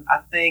time. I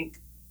think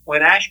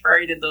when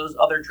Ashbery did those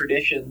other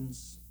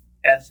traditions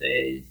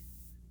essays,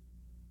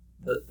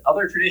 the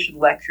other tradition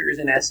lectures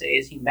and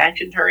essays, he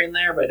mentioned her in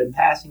there, but in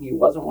passing, he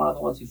wasn't one of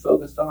the ones he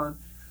focused on.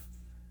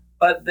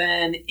 But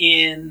then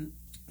in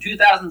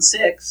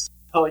 2006,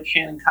 poet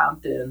Shannon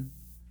Compton,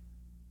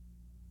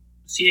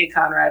 C.A.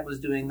 Conrad was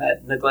doing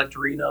that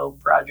Neglectorino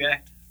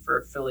project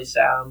for Philly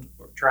Sound,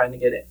 trying to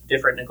get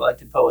different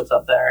neglected poets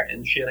up there,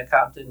 and Shannon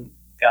Compton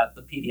got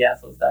the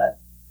PDF of that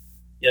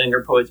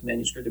Younger Poets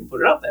manuscript and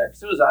put it up there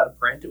because it was out of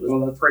print. It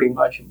was pretty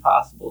much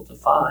impossible to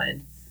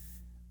find.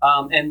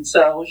 And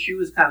so she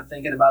was kind of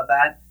thinking about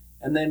that.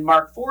 And then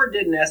Mark Ford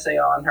did an essay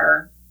on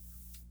her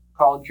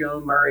called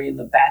Joan Murray and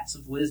the Bats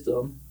of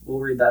Wisdom. We'll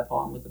read that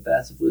poem with the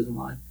Bats of Wisdom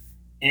line.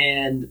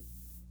 And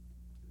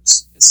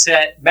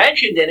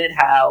mentioned in it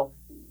how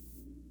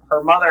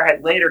her mother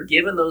had later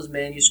given those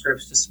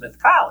manuscripts to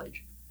Smith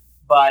College.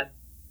 But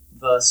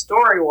the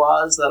story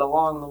was that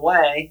along the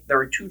way, there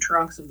were 2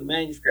 trunks of the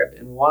manuscript,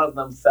 and one of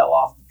them fell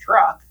off the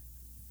truck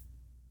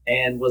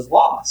and was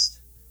lost.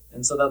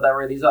 And so that there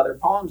were these other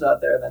poems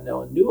out there that no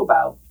one knew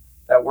about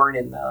that weren't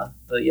in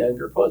the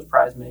Younger Poets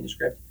Prize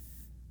manuscript.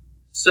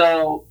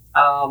 So,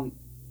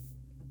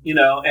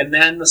 and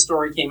then the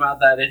story came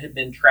out that it had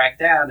been tracked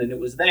down and it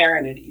was there,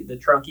 and the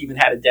trunk even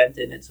had a dent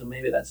in it, so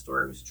maybe that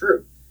story was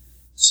true.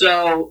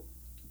 So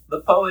the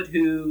poet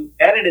who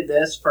edited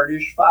this,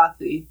 Farnoosh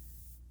Fathi,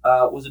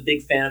 was a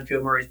big fan of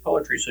Jo Murray's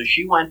poetry, so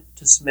she went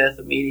to Smith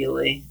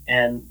immediately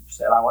and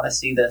said, I want to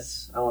see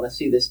this. I want to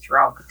see this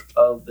trunk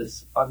of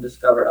these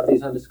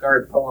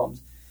undiscovered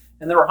poems.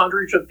 And there were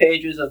hundreds of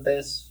pages of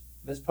this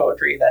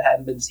poetry that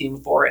hadn't been seen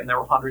before, and there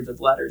were hundreds of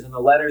letters, and the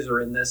letters are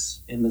in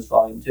this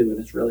volume too, and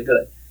it's really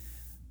good.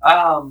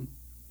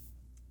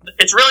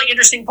 It's really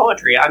interesting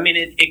poetry. I mean,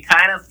 it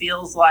kind of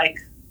feels like,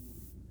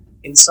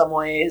 in some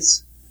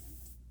ways,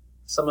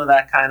 some of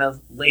that kind of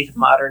late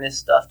modernist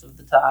stuff of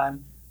the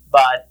time,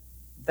 but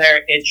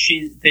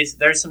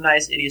there's some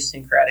nice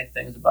idiosyncratic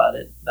things about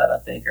it that I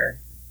think are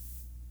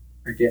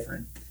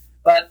different.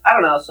 But I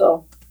don't know.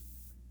 So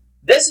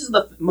this is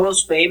the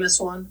most famous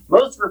one.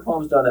 Most of her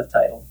poems don't have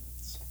titles.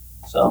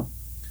 So,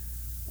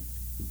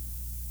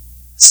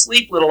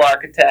 sleep, little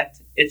architect.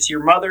 It's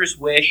your mother's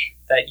wish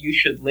that you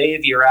should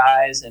lave your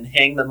eyes and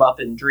hang them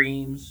up in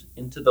dreams.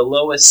 Into the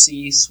lowest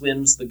sea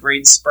swims the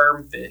great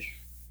sperm fish.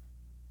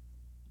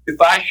 If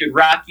I should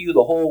rock you,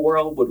 the whole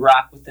world would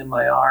rock within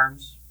my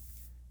arms.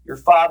 Your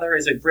father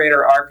is a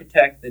greater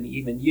architect than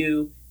even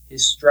you.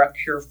 His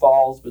structure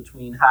falls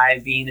between high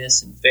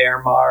Venus and fair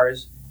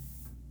Mars.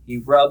 He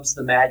rubs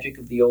the magic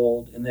of the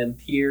old, and then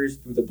peers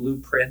through the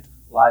blueprint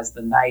lies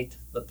the night,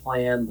 the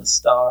plan, the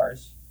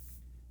stars.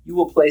 You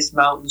will place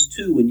mountains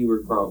too when you are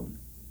grown.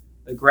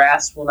 The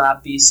grass will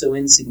not be so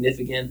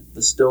insignificant,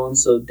 the stone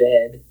so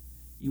dead.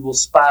 You will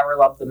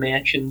spiral up the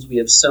mansions we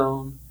have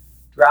sown.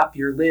 Drop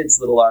your lids,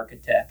 little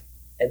architect.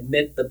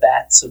 Admit the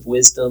bats of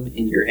wisdom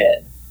in your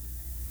head.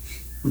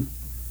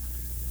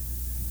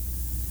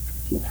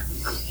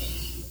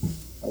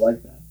 I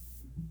like that.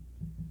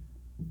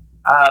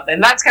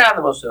 And that's kind of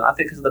the most, I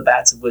think, because of the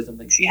bats of wisdom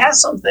thing. She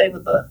has something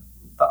with the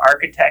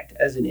architect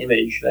as an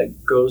image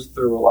that goes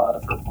through a lot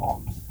of her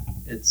poems.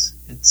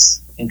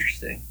 It's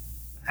interesting.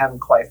 I haven't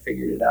quite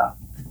figured it out.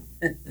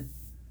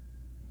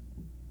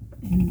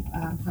 And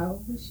how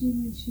old was she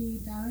when she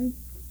died?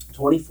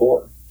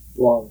 24.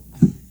 Wow.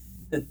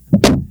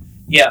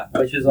 Yeah,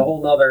 which is a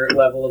whole nother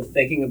level of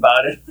thinking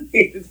about it.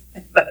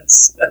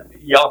 That's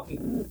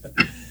young.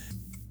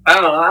 I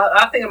don't know.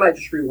 I think I might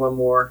just read one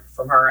more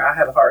from her. I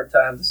have a hard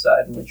time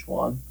deciding which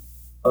one.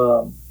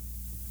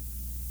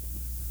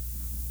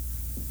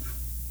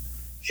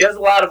 She has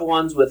a lot of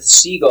ones with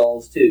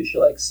seagulls too. She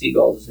likes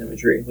seagulls as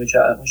imagery, which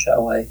I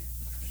like.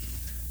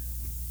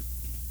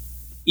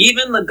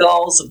 Even the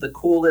gulls of the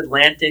cool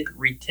Atlantic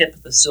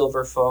retip the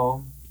silver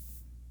foam.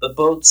 The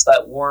boats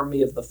that warn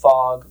me of the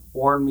fog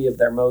warn me of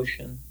their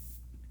motion.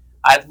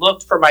 I've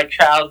looked for my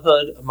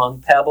childhood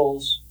among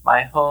pebbles,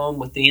 my home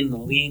within the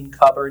lean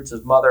cupboards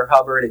of Mother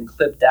Hubbard and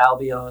clipped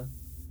Albion.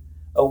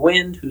 A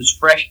wind whose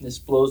freshness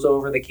blows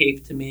over the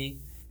Cape to me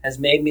has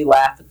made me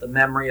laugh at the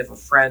memory of a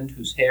friend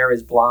whose hair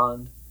is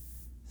blonde.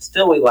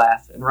 Still we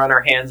laugh and run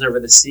our hands over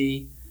the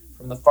sea,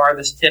 from the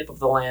farthest tip of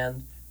the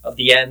land, of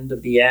the end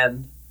of the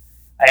end.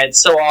 I had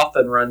so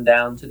often run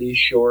down to these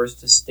shores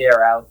to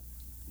stare out.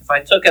 If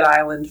I took an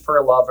island for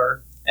a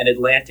lover, an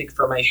Atlantic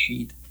for my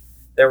sheet,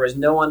 there was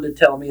no one to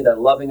tell me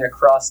that loving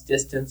across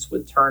distance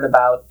would turn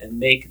about and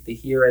make the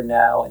here and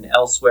now and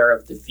elsewhere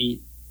of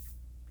defeat.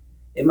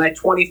 In my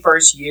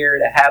 21st year,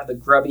 to have the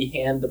grubby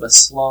hand of a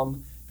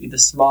slum be the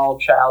small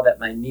child at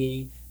my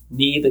knee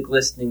the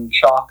glistening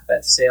chalk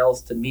that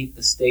sails to meet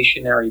the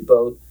stationary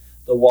boat,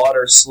 the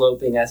water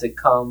sloping as it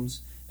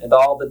comes, and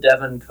all the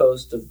Devon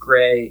coast of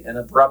gray and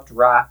abrupt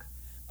rock.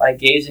 By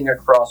gazing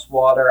across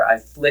water, I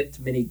flicked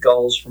many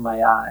gulls from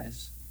my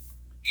eyes,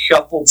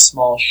 shuffled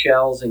small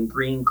shells and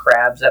green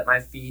crabs at my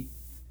feet.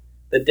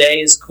 The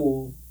day is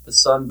cool, the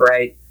sun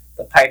bright,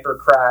 the piper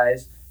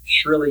cries,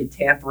 shrilly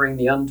tampering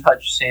the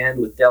untouched sand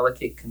with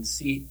delicate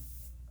conceit.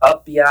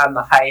 Up beyond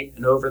the height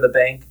and over the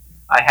bank,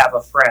 I have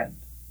a friend.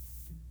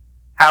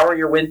 How are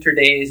your winter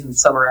days and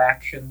summer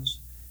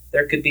actions?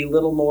 There could be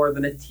little more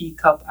than a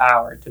teacup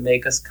hour to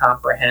make us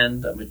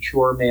comprehend a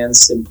mature man's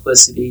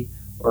simplicity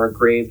or a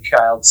grave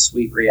child's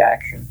sweet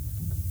reaction.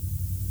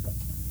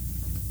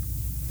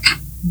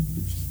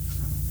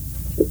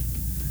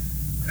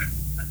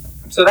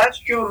 So that's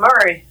Jo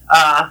Murray,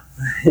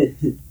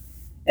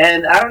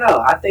 and I don't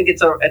know. I think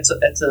it's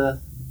a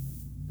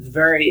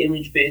very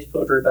image-based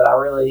poetry, but I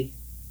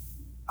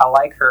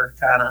like her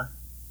kind of.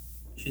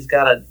 She's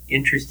got an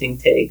interesting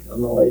take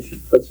on the way she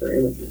puts her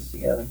images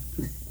together.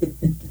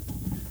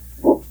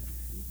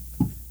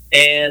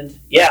 And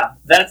yeah,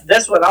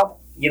 that's what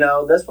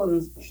this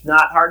one's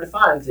not hard to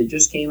find because it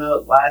just came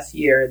out last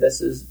year.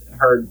 This is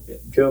her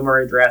Joe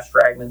Murray Drafts,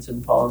 Fragments,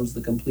 and Poems,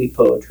 The Complete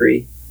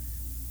Poetry,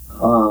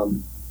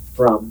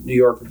 from New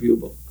York Review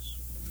of Books.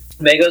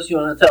 Magos, you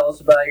want to tell us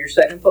about your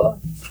second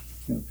poem?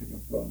 I'm gonna pick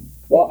a poem.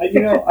 Well,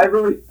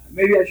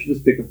 maybe I should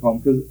just pick a poem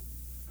because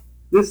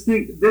this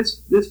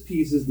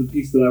piece is the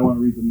piece that I want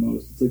to read the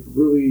most. It's like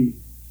really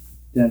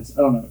dense.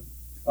 I don't know.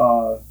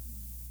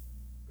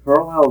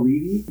 Carlyle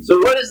Reedy. So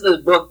what is the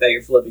book that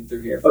you're flipping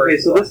through here? Okay,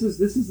 so this is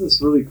this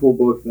really cool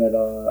book that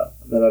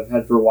I've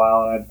had for a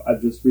while, and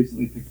I've just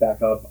recently picked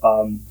back up.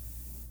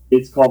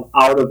 It's called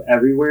Out of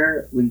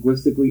Everywhere: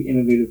 Linguistically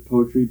Innovative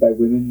Poetry by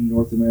Women in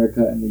North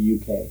America and the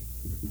UK.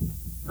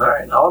 All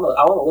right, I want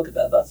to look at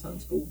that. That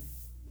sounds cool.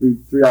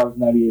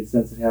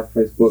 $3.98 at Half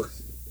Price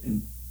Books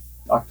in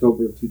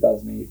October of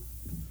 2008.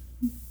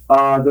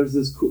 There's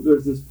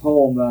this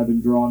poem that I've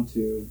been drawn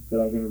to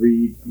that I'm going to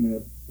read. I'm going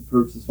to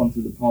approach this one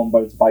through the poem,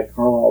 but it's by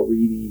Carlyle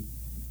Reedy.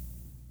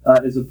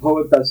 Is a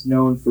poet best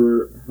known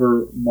for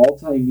her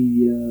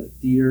multimedia,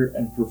 theater,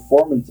 and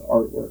performance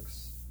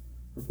artworks.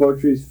 Her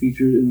poetry is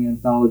featured in the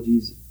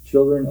anthologies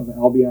Children of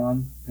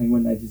Albion,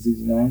 Penguin,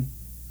 1969,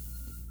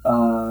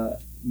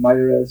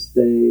 Maires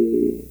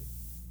de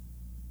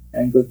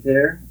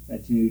Angleterre,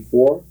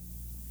 1984,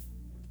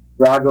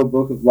 Brago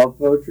Book of Love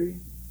Poetry,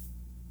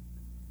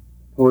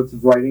 Poets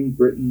of Writing,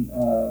 Britain,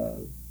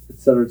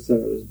 etc.,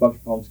 etc. There's a bunch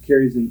of poems.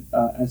 Carries an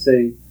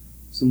essay,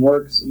 some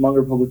works, among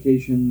her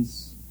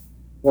publications,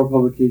 more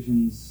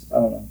publications, I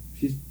don't know.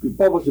 She's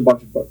published a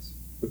bunch of books.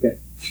 Okay.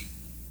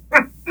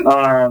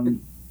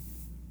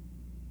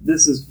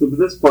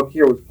 This book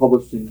here was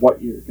published in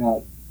what year?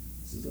 God,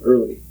 this is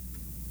early.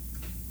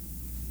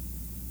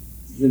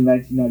 This is in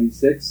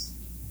 1996.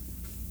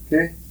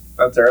 Okay.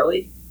 That's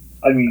early?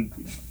 I mean...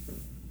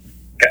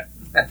 Okay.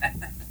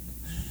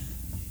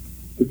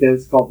 Okay,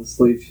 it's called The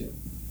Slave Ship.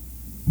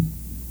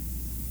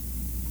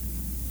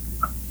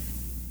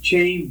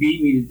 Chain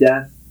beat me to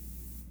death,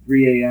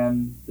 3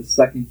 a.m., the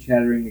second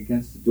chattering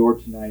against the door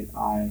tonight,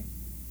 I,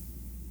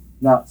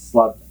 not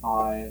slept,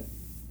 I,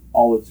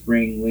 all its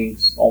ring,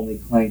 links, only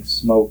clank,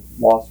 smoke,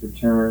 lost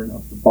return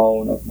of the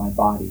bone of my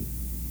body.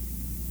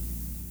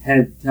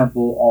 Head,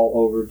 temple, all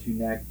over to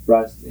neck,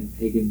 breast in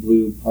pagan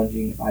blue,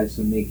 plunging, eyes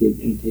so naked,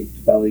 intake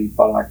to belly,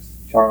 buttocks,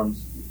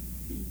 charms,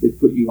 they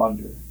put you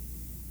under.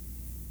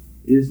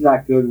 It is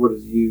not good what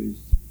is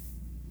used,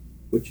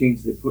 what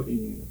chains they put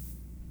in you.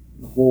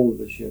 The whole of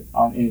the ship,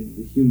 on in,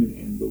 the human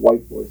in, the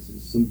white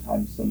voices,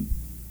 sometimes some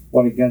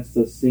one against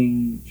us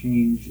sing,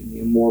 change in the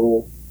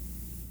immortal,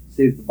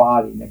 save the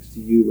body next to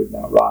you would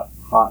not rot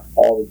hot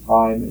all the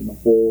time in the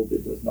hold,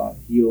 it does not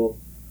heal,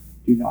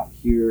 do not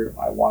hear,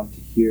 I want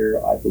to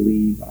hear, I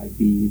believe, I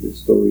be the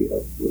story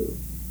of blue.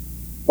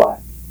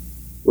 Black,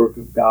 work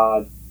of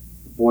God,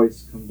 the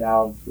voice come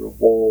down through a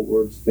hole,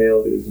 words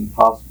fail, it is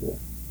impossible.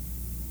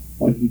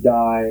 When he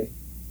die,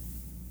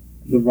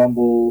 the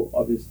rumble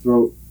of his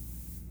throat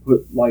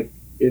put like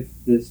if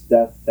this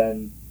death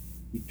then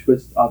he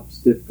twist up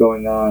stiff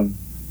going on.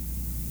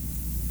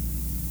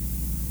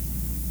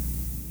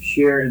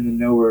 Share in the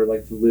nowhere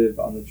like to live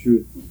on the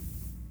truth.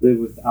 Live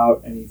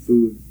without any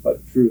food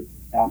but truth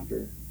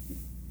after.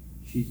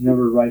 She's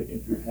never right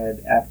in her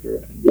head after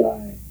and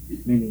die.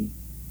 Minnie.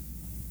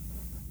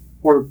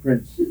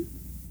 Port-au-Prince.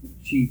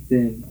 She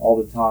thin all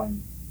the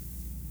time.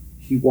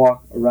 She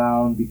walk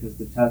around because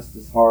the test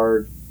is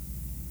hard.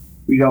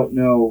 We don't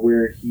know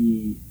where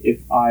he,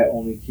 if I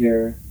only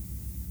care.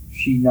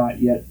 She not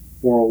yet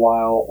for a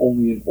while,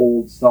 only an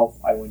old self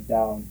I went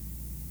down.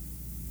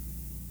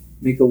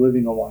 Make a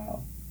living a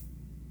while,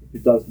 if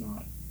it does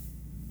not.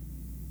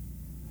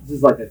 This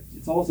is like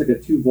it's almost like a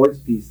two-voice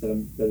piece that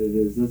it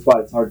is. That's why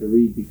it's hard to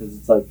read, because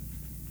it's like,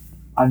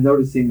 I'm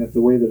noticing that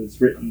the way that it's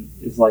written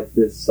is like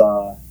this,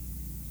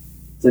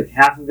 it's like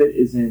half of it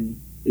is in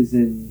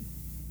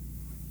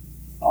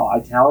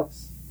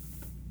italics.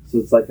 So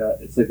it's like a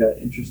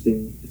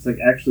interesting. It's like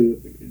actually,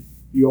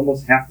 you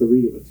almost have to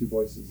read it with two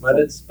voices.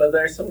 But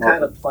there's some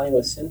kind of playing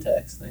with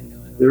syntax thing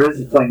going on. There is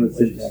a playing with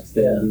syntax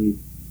thing, indeed.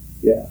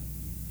 Yeah.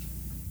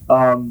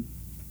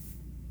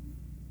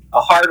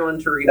 A hard one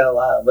to read out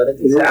loud, but it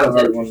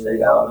sounds interesting.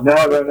 No.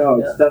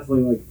 It's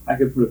definitely like I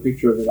could put a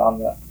picture of it on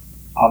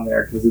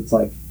there because it's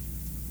like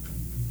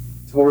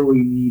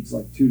totally needs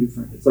like two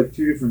different. It's like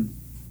two different.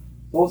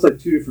 It's almost like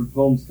two different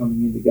poems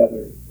coming in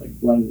together, like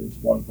blended into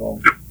one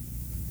poem.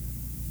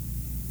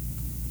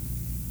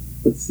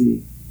 Let's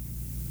see.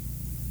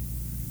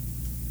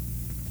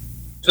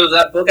 So does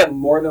that book have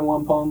more than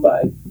one poem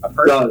by a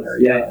person?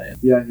 Yeah.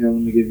 Here, let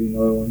me give you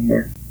another one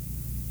here.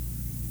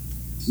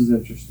 This is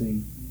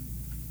interesting.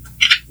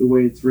 The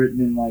way it's written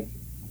in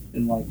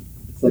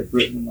it's like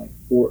written in like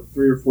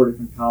 3 or 4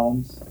 different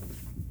columns.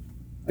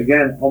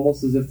 Again,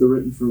 almost as if they're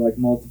written for like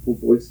multiple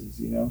voices,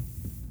 you know.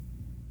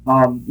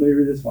 Let me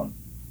read this one.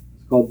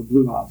 It's called The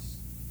Blue House.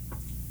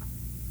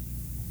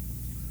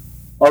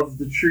 Of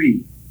the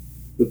tree,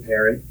 the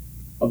parrot,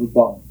 of a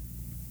bone.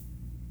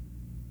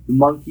 The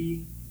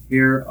monkey,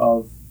 hair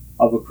of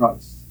a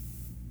Christ.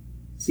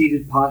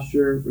 Seated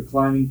posture,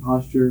 reclining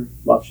posture,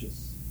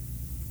 luscious.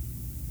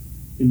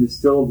 in the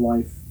still of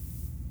life,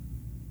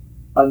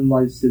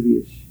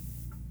 unlascivious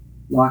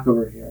lock of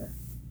her hair,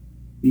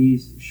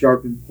 these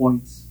sharpened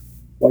points,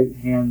 white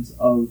hands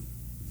of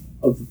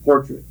the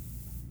portrait,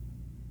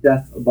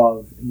 death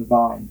above in the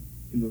vine,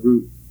 in the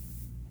root,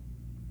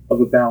 of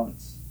a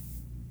balance,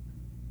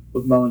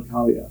 of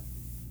melancholia,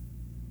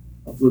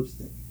 of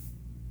lipstick,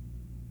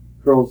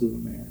 curls of a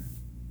mare,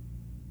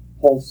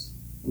 pulse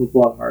of a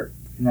blood heart,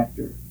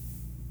 connector,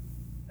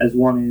 as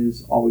one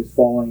is always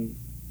falling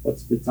what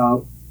spits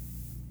out,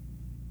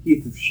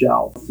 teeth of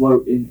shell,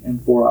 float in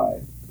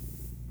amphorae,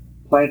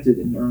 planted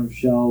in urn of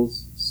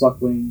shells,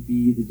 suckling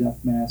be the death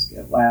mask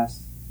at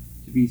last,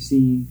 to be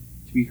seen,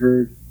 to be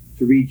heard,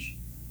 to reach,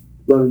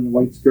 blood in the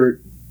white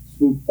skirt,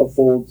 swoop of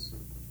folds,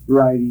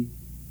 variety,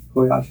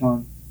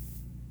 koyashan,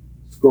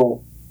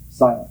 scroll,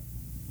 silent.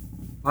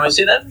 Want to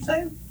see that for a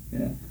second?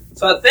 Yeah.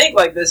 So I think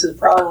like this is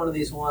probably one of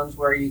these ones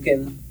where you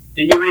can.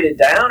 Did you read it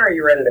down or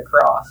you read it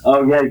across?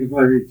 Oh yeah, you can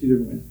probably read it 2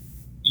 different ways.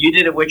 You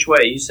did it which way?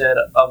 You said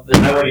of the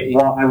tree.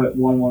 I went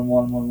 1, 1, 1,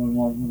 1, 1, 1,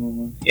 1,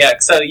 1. Yeah,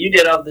 so you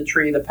did of the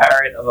tree, the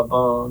parrot, of a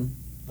bone,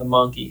 the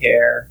monkey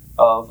hair,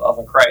 of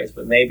a Christ.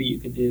 But maybe you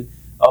could do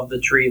of the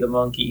tree, the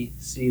monkey,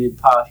 seated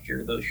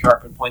posture, those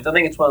sharpened points. I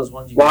think it's one of those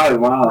ones you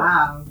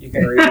Wow. you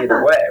can read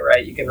either way,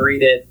 right? You can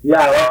read it Yeah,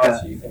 I like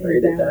across, that. you can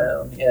read it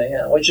down.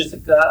 Yeah. Which is,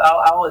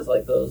 I always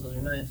like those. Those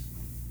are nice.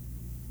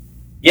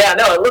 Yeah,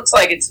 no, it looks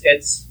like it's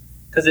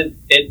because it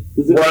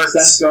Does it make sense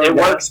works. going It down?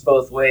 works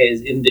both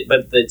ways,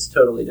 but it's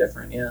totally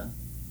different. Yeah,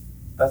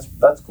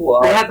 that's cool.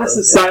 I like had this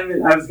those, yeah.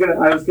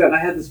 assignment. I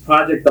had this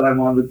project that I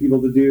wanted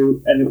people to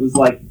do, and it was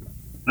like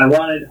I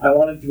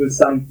wanted to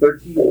assign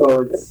 13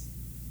 poets.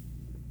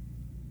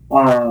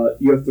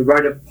 You have to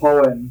write a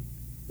poem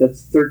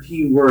that's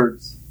 13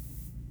 words,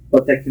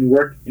 but that can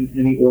work in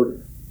any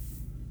order.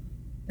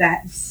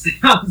 That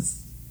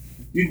sounds.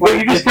 You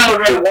just gotta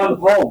write one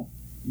poem.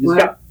 You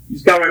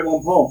just gotta write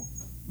one poem.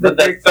 But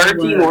the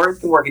 13 words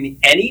can work in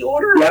any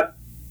order? Yep.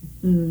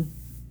 Mm.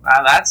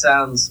 Wow, that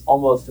sounds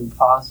almost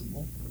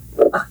impossible.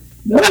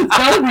 No, it's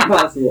gotta be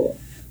possible.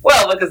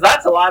 Well, because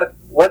that's a lot of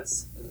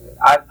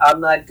I'm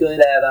not good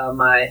at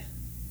my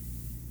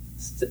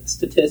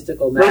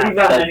statistical math. Maybe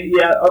not. but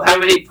Yeah. Okay. How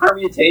many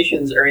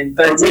permutations are in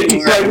 13 Maybe,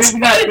 words? sorry, maybe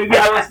not. Maybe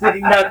I was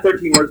thinking not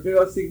 13 words. Maybe I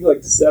was thinking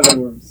like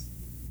 7 words.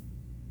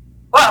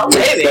 Well,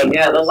 maybe. Seven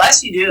Yeah, the words.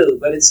 less you do,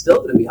 but it's still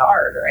going to be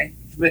hard, right?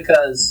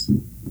 Because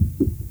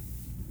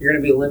you're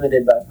going to be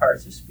limited by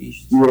parts of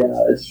speech.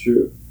 Yeah, it's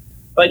true.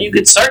 But you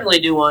could certainly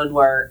do one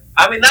where,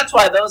 that's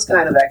why those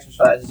kind of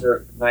exercises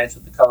are nice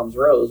with the Columns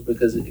Rose,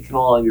 because it can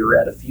only be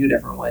read a few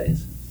different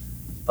ways.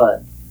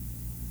 But,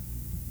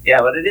 yeah,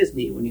 but it is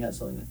neat when you have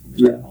something that can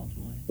be read Yeah.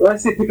 multiple ways. When I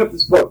say pick up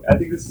this book, I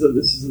think this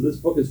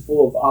book is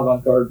full of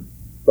avant-garde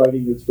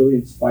writing that's really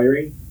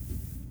inspiring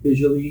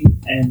visually,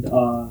 and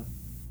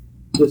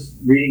just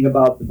reading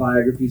about the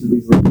biographies of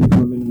these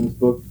women in this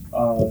book,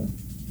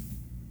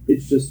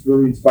 it's just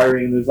really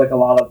inspiring. And there's like a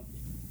lot of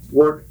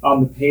work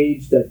on the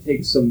page that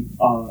takes some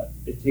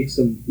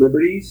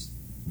liberties.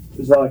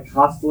 There's a lot of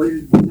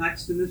constellated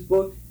text in this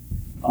book.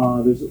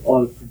 There's a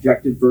lot of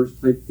projected verse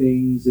type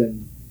things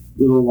and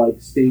little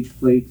like stage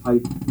play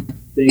type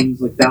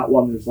things like that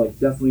one. There's like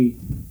definitely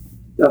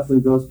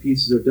those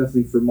pieces are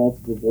definitely for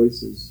multiple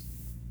voices,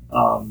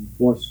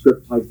 more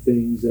script type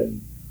things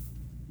and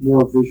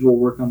more visual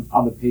work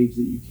on the page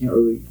that you can't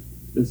really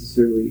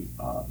necessarily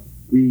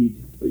read,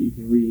 but you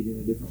can read in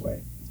a different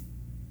way.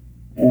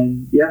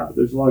 And yeah,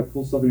 there's a lot of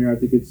cool stuff in here. I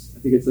think it's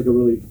like a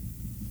really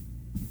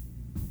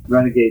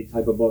renegade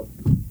type of book.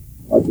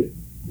 I like it.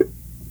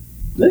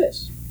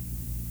 This.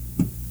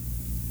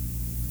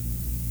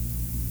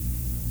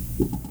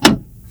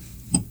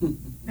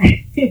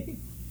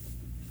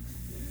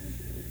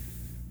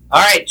 All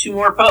right, 2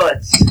 more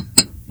poets.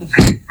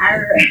 All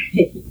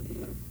right.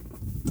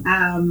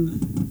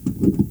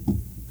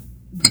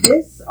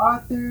 This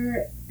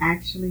author,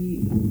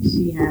 actually,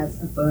 she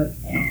has a book,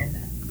 and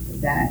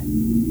that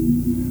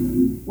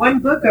one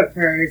book of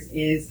hers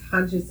is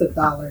hundreds of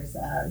dollars.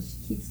 She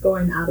keeps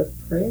going out of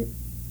print.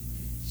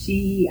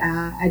 She,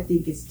 I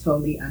think, is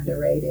totally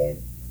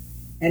underrated,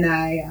 and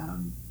I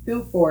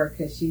feel for her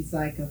because she's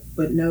like a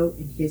footnote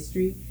in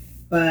history,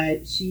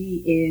 but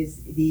she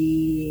is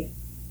the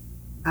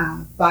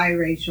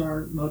biracial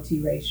or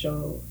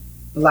multiracial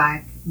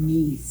Black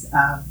niece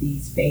of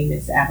these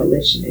famous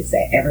abolitionists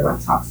that everyone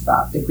talks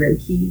about, the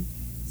Grimke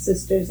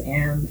sisters,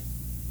 and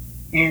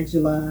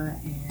Angelina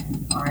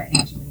and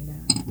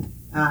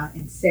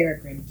Sarah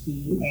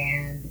Grimke,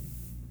 and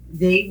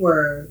they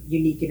were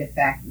unique in the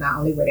fact not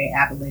only were they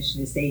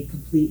abolitionists, they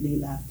completely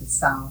left the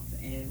South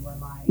and were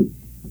like,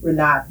 we're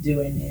not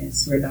doing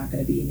this, we're not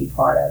going to be any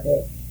part of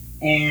it.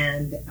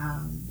 And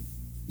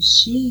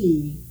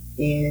she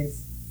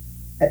is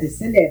a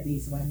descendant of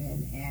these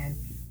women, and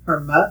her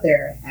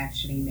mother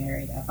actually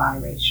married a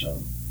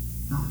biracial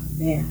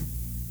man.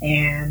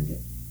 And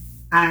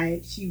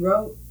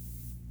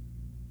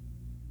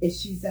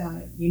she's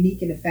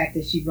unique in the fact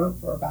that she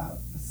wrote for about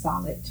a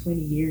solid 20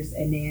 years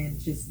and then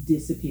just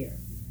disappeared.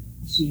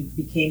 She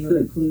became a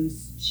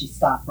recluse. She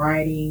stopped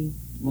writing.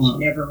 She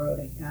never wrote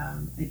it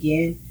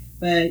again.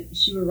 But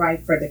she would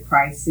write for the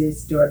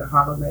Crisis during the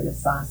Harlem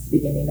Renaissance, the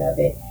beginning of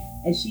it.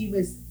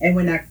 And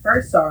when I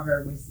first saw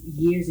her was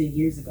years and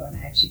years ago, and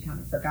I actually kind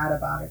of forgot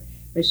about her.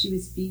 But she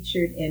was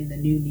featured in The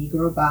New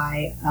Negro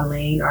by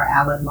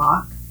Alan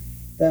Locke,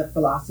 the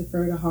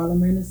philosopher of the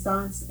Harlem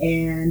Renaissance.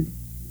 And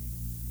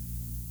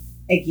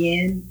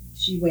again,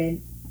 she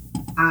went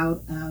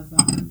out of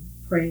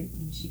print,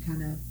 and she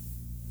kind of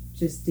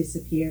just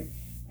disappeared.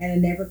 And I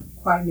never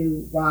quite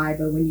knew why,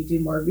 but when you do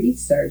more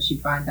research, you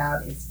find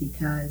out it's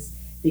because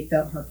they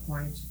felt her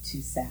poems were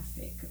too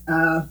sapphic.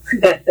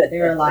 They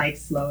were like,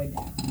 slow it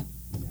down.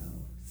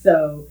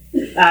 So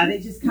they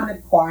just kind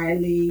of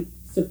quietly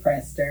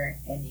suppressed her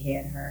and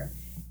hid her.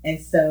 And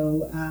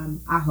so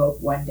I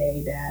hope one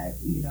day that,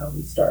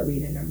 we start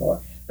reading her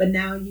more. But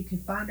now you can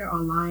find her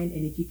online,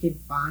 and if you can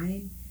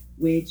find,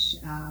 which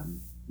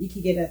you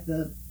can get at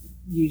the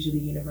usually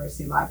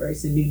university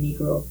libraries, The New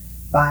Negro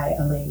by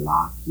Alain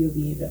Locke, you'll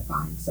be able to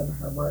find some of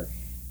her work.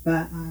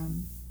 But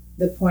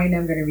the poem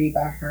I'm going to read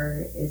by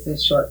her is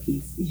a short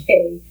piece.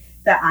 Yay.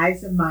 The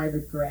Eyes of My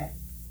Regret.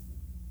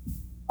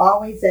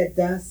 Always at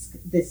dusk,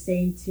 the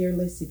same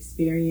tearless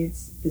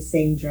experience, the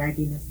same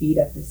dragging of feet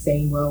up the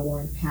same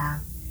well-worn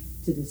path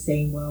to the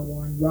same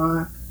well-worn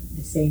rock,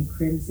 the same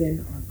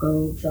crimson or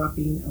gold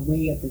dropping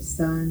away of the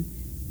sun,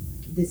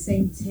 the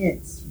same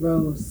tints,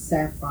 rose,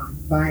 saffron,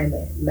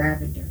 violet,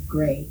 lavender,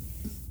 gray,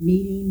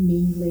 meeting,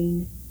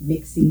 mingling,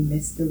 mixing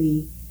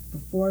mistily.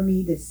 Before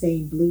me, the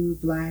same blue,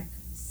 black,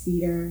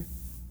 cedar,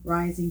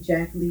 rising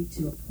jaggedly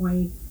to a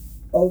point.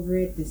 Over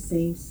it, the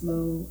same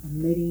slow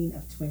unlighting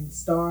of twin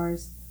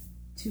stars.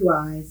 Two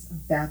eyes,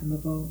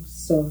 unfathomable,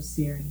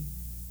 soul-searing.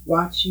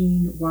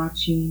 Watching,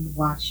 watching,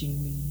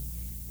 watching me.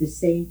 The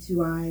same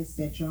two eyes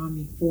that draw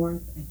me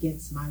forth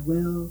against my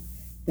will,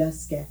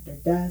 dusk after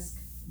dusk.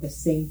 The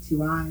same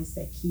two eyes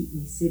that keep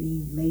me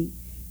sitting late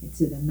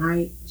into the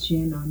night,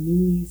 chin on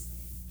knees.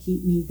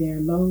 Keep me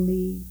there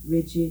lonely,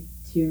 rigid,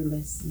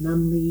 tearless,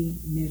 numbly,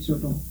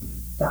 miserable.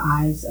 The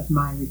eyes of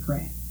my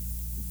regret.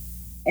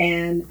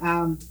 And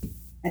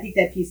I think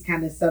that piece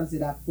kind of sums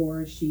it up for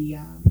her. She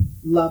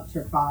loved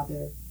her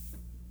father,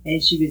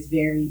 and she was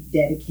very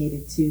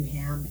dedicated to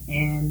him.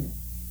 And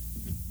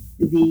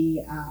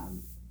the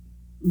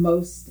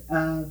most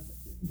of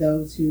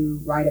those who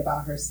write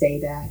about her say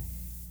that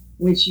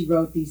when she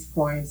wrote these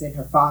poems and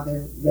her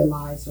father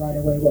realized right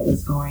away what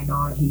was going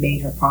on, he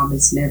made her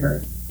promise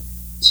never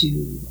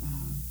to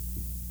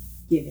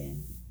give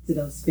in to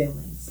those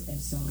feelings. And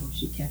so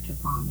she kept her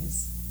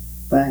promise.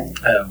 But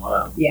oh,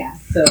 wow. Yeah,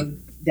 so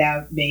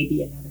that may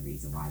be another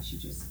reason why she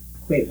just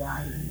quit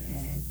writing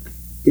and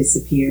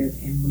disappeared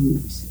and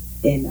moved.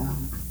 And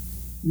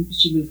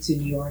she moved to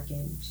New York,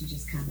 and she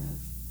just kind of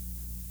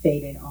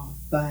faded off.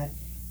 But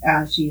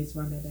she is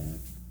one of the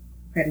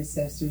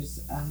predecessors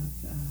of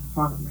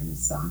Harlem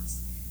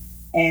Renaissance.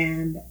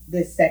 And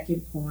the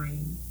second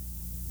poem,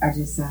 I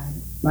just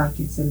like,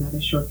 it's another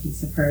short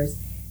piece of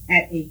hers.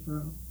 At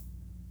April,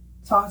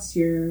 toss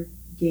your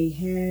gay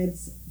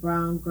heads,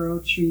 brown girl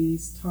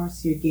trees,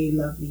 toss your gay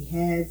lovely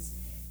heads,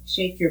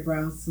 shake your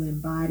brown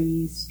slim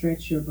bodies,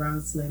 stretch your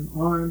brown slim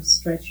arms,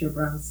 stretch your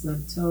brown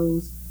slim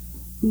toes.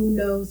 Who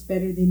knows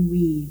better than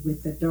we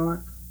with the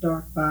dark,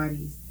 dark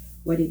bodies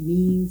what it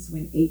means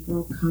when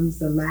April comes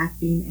the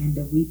laughing and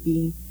the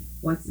weeping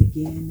once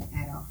again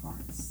at our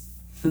hearts.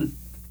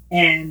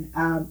 And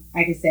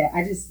like I said,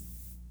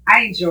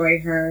 I enjoy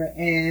her,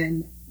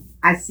 and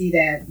I see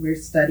that we're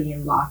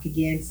studying Locke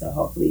again, so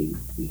hopefully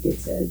we get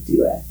to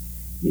do a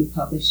new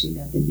publishing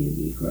of The New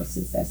Negro,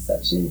 since that's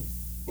such a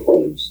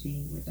huge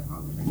thing with the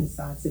Harlem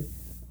Renaissance. And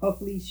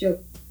hopefully she'll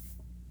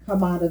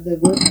come out of the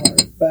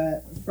woodwork.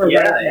 But for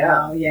right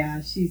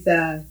now, she's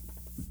still,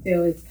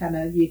 it's kind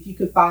of, if you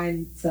could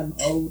find some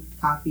old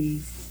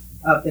copies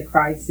of The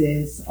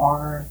Crisis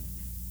or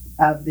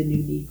of The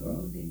New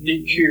Negro, then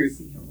you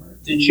see her work.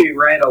 Did she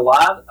write a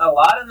lot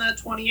in the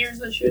 20 years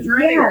that she was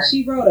writing? Yeah,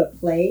 she wrote a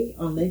play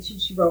on lynching.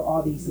 She wrote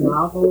all these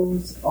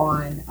novels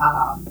on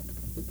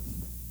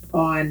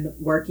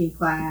working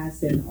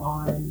class and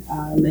on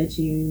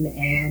lynching,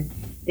 and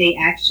they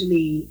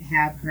actually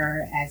have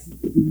her as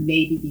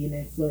maybe being an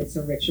influence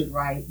of Richard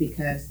Wright,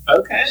 because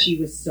she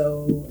was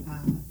so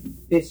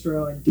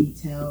visceral and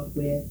detailed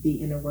with the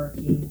inner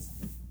workings,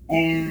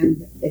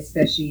 and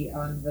especially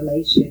on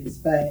relations.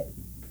 But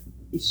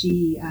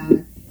she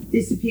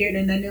disappeared,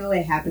 and I know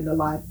it happened a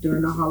lot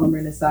during the Harlem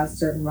Renaissance.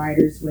 Certain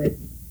writers would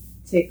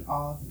tick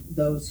off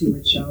those who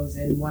were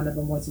chosen. One of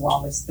them was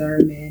Wallace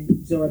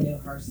Thurman. Zora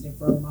Neale Hurston,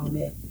 for a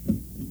moment,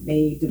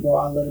 made Du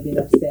Bois a little bit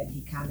upset.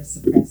 He kind of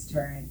suppressed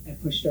her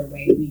and pushed her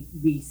away.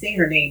 We say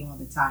her name all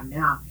the time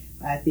now,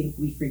 but I think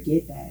we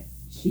forget that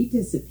she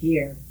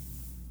disappeared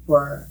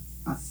for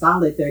a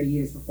solid 30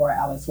 years before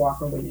Alice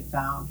Walker went and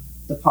found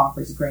the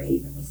pauper's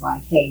grave and was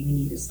like, hey, we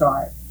need to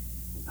start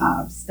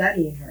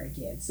studying her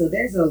again. So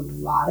there's a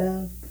lot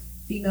of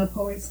female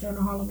poets during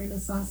the Harlem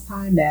Renaissance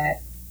time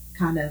that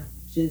kind of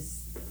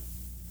just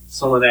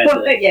Someone had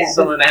to, Yeah.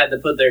 someone had to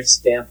put their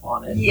stamp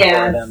on it.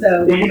 Yeah, for them.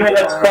 so- And you know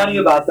what's funny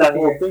about that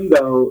whole thing,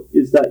 though,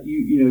 is that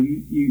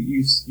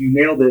you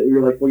nailed it.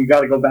 You're like, well, you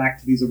got to go back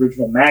to these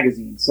original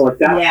magazines. So like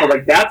that, Yeah. so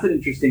like that's an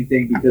interesting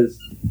thing because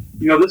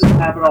this will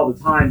happen all the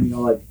time.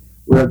 Like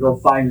where they'll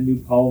find a new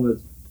poem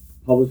that's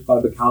published by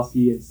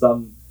Bukowski in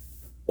some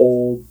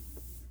old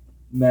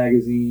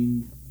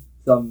magazine,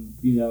 some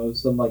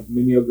like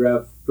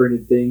mimeograph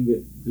printed thing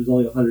that there's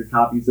only 100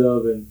 copies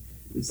of, and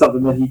it's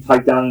something that he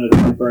typed down in a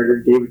typewriter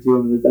and gave it to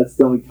him, and that's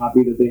the only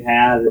copy that they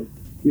had, and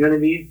you know what I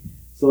mean?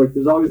 So like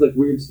there's always like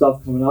weird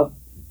stuff coming up,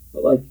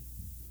 but like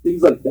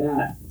things like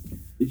that,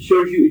 it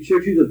shows you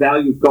the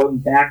value of going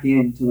back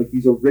into like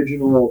these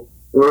original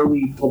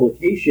early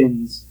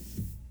publications.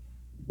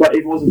 But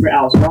if it wasn't for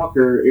Alice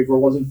Walker, if it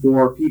wasn't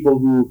for people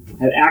who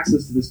had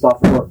access to this stuff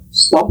or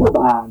stumbled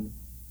on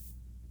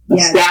a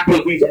stack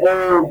of these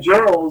old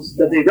journals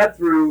that they read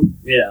through,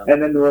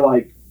 and then they were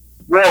like,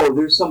 whoa,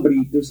 there's some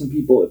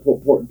people,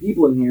 important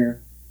people in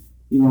here,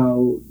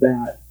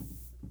 that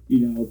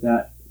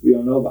we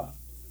don't know about.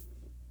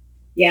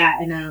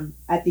 Yeah, and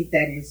I think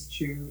that is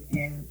true,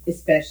 and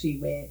especially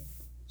with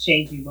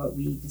changing what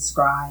we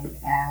describe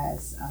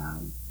as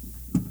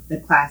the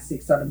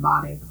classics or the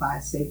modern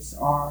classics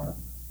are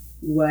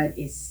what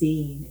is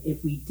seen.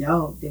 If we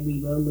don't, then we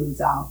will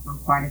lose out on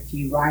quite a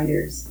few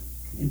writers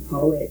and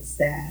poets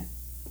that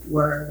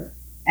were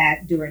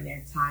during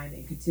their time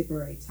in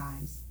contemporary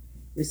times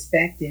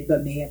respected,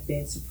 but may have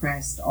been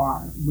suppressed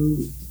or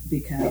moved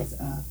because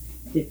of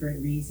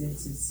different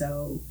reasons. And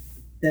so,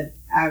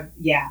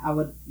 I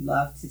would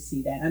love to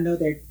see that. I know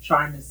they're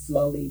trying to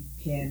slowly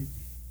pin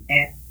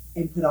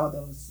and put all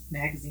those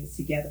magazines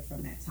together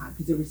from that time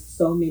because there were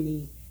so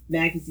many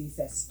magazines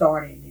that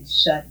started and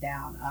shut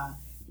down.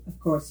 Of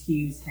course,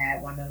 Hughes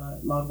had one of the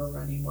longer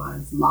running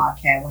ones. Locke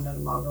had one of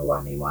the longer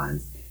running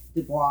ones.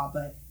 Du Bois,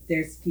 but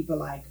there's people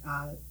like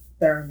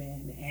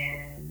Thurman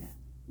and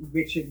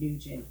Richard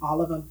Nugent.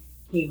 All of them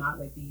came out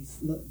with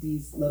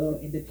these little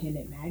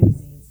independent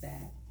magazines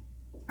that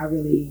I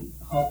really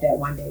hope that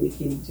one day we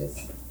can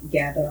just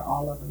gather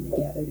all of them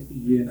together to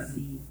be able to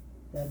see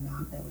the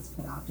amount that was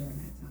put out during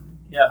that time.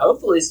 Yeah,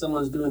 hopefully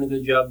someone's doing a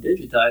good job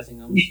digitizing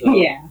them. So,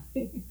 yeah.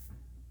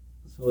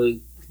 So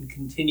we can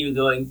continue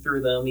going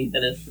through them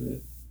even if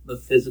the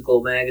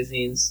physical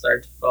magazines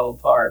start to fall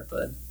apart,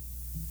 but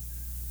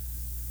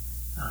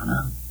I don't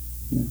know.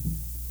 Yeah.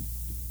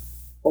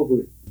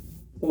 Hopefully.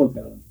 Someone's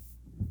got them.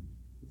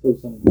 So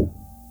someone's got them.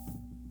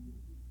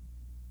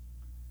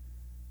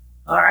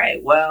 All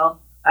right, well,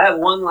 I have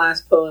one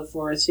last poet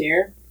for us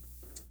here.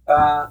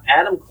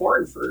 Adam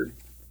Cornford,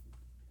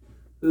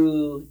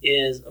 who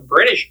is a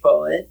British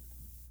poet.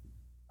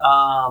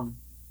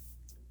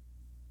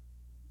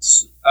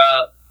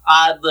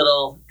 Odd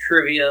little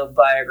trivia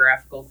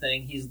biographical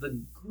thing. He's the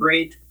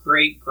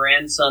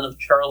great-great-grandson of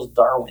Charles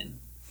Darwin.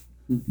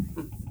 And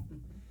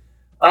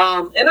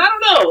I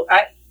don't know.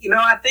 I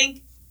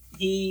think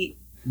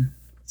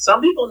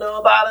some people know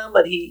about him,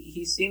 but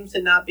he seems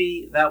to not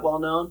be that well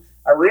known.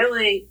 I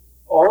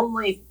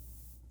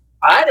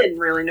didn't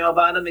really know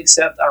about him,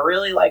 except I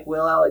really like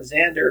Will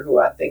Alexander, who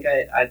I think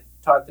I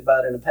talked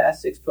about in a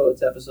past Six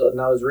Poets episode,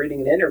 and I was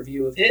reading an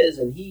interview of his,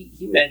 and he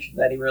mentioned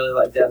that he really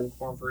liked Adam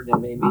Cornford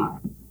and made me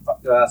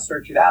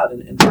search it out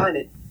and find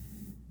it.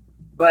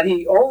 But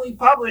he only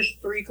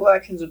published 3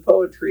 collections of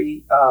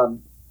poetry.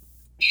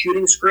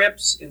 Shooting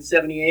Scripts in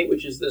 1978,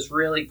 which is this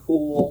really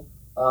cool,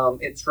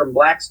 it's from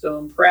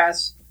Blackstone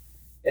Press.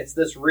 It's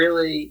this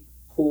really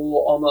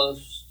cool,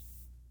 almost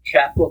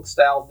chapbook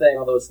style thing,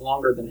 although it's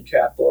longer than a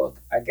chapbook.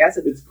 I guess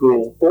it's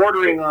cool. It's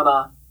bordering on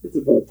a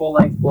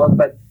full-length book,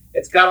 but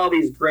it's got all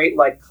these great,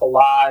 like,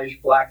 collage,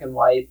 black and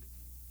white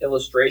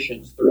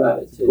illustrations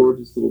throughout it, too.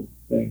 Gorgeous little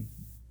thing.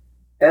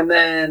 And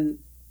then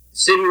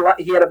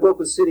he had a book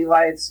with City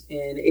Lights in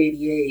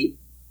 1988,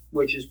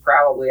 which is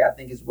probably, I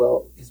think, his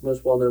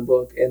most well-known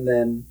book. And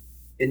then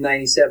in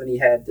 1997, he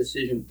had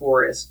Decision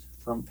Forest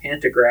from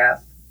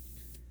Pantograph.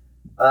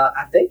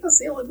 I think that's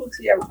the only books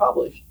he ever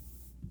published.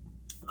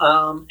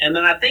 And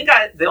then I think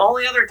the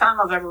only other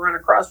time I've ever run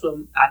across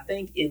him, I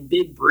think in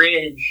Big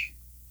Bridge,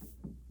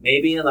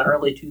 maybe in the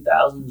early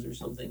 2000s or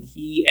something,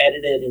 he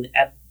edited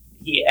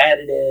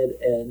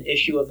an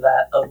issue of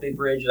Big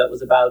Bridge that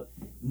was about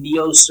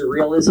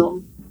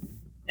neo-surrealism.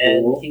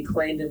 And he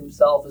claimed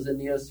himself as a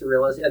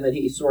neo-surrealist, and then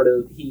he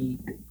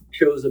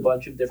chose a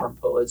bunch of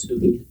different poets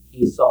who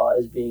he saw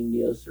as being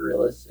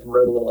neo-surrealists and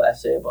wrote a little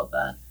essay about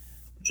that,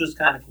 which was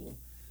kind of cool.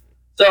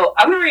 So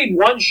I'm going to read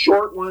one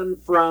short one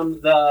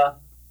from the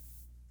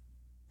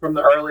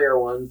earlier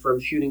one, from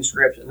Shooting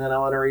Scripts, and then I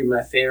want to read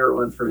my favorite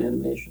one from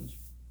Animations.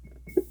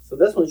 So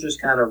this one's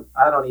just kind of,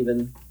 I don't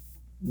even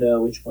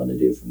know which one to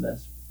do from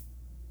this.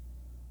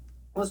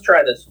 Let's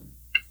try this one.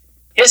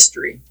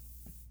 History.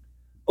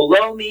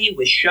 Below me,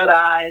 with shut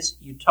eyes,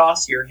 you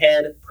toss your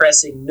head,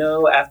 pressing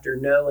no after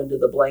no into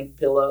the blank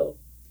pillow.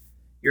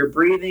 Your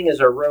breathing is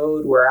a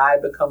road where I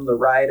become the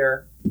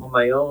rider on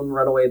my own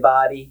runaway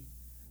body.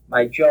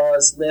 My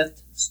jaws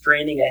lift,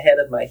 straining ahead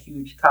of my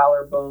huge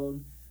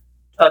collarbone,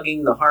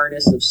 tugging the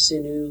harness of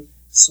sinew,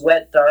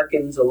 Sweat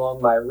darkens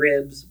along my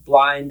ribs,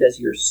 blind as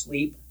your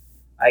sleep.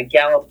 I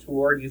gallop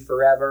toward you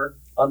forever,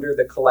 under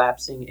the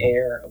collapsing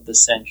air of the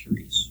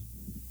centuries.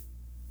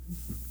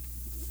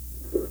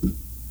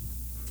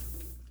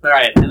 All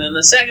right, and then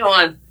the second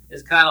one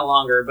is kind of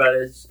longer, but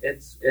it's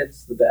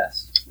the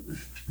best.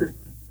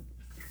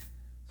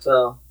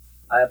 So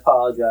I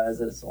apologize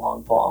that it's a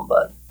long poem,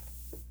 but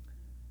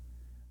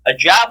a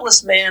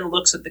jobless man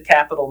looks at the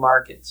capital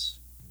markets.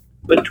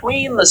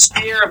 Between the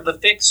sphere of the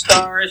fixed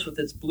stars with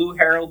its blue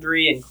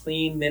heraldry and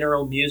clean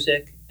mineral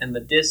music, and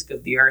the disk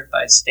of the earth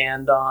I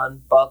stand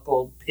on,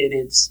 buckled,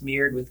 pitted,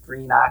 smeared with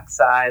green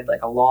oxide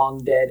like a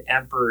long-dead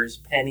emperor's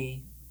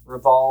penny,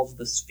 revolves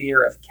the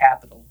sphere of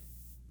capital.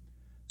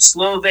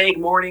 Slow, vague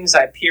mornings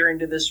I peer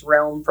into this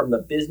realm from the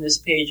business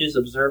pages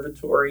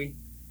observatory.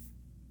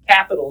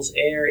 Capital's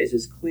air is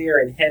as clear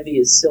and heavy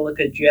as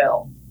silica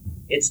gel,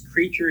 its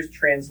creatures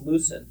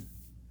translucent.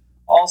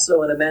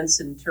 Also an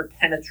immense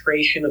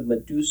interpenetration of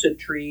medusa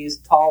trees,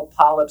 tall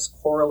polyps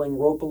quarreling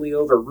ropily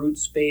over root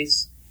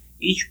space.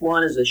 Each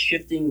one is a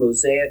shifting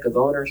mosaic of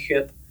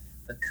ownership,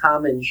 the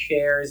common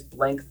shares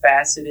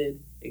blank-faceted,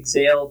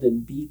 exhaled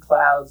in bee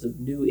clouds of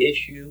new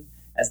issue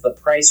as the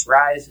price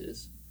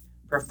rises.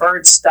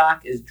 Preferred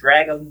stock is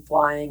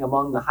dragon-flying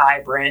among the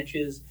high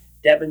branches.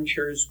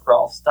 Debentures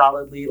crawl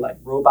stolidly like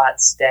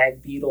robot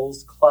stag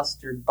beetles.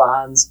 Clustered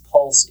bonds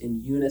pulse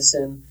in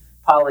unison.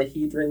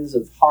 Polyhedrons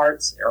of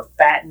hearts are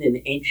fatten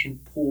in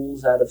ancient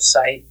pools out of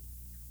sight.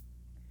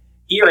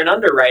 Here an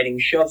underwriting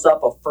shoves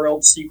up a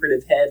furled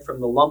secretive head from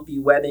the lumpy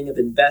webbing of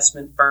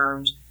investment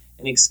firms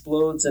and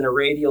explodes in a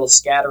radial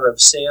scatter of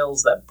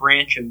sales that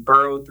branch and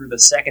burrow through the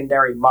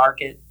secondary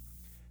market.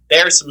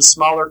 There are some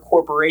smaller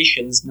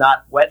corporations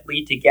knot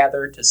wetly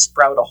together to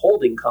sprout a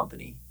holding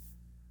company.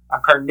 A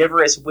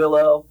carnivorous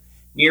willow,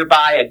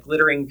 nearby a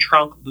glittering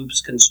trunk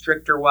loops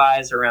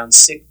constrictor-wise around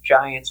sick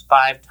giants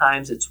 5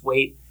 times its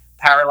weight,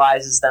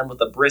 paralyzes them with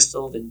a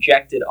bristle of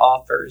injected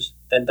offers,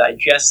 then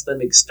digests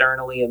them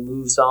externally and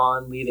moves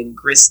on, leaving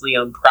gristly,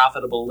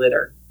 unprofitable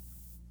litter.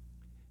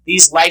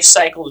 These life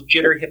cycles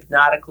jitter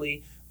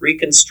hypnotically,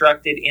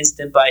 reconstructed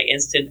instant by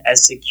instant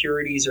as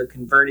securities are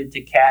converted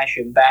to cash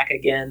and back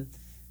again.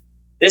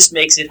 This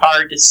makes it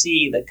hard to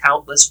see the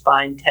countless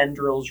fine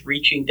tendrils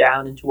reaching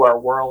down into our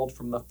world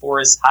from the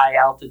forest's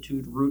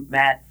high-altitude root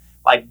mat,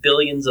 like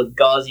billions of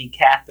gauzy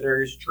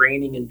catheters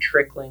draining and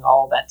trickling.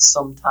 All that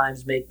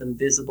sometimes make them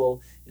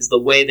visible is the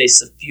way they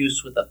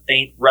suffuse with a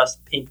faint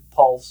rust-pink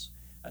pulse,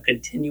 a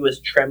continuous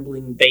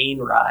trembling vein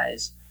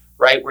rise,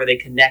 right where they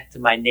connect to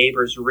my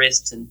neighbor's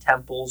wrists and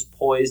temples,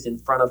 poised in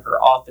front of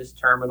her office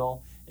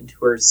terminal, and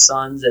to her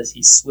son's as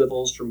he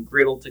swivels from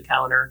griddle to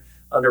counter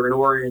under an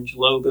orange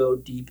logo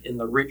deep in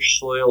the rich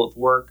soil of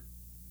work.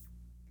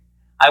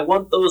 I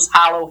want those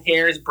hollow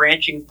hairs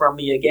branching from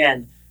me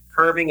again,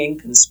 curving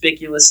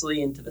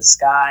inconspicuously into the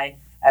sky.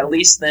 At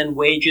least then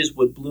wages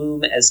would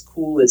bloom as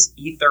cool as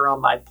ether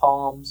on my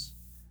palms.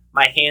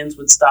 My hands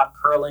would stop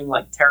curling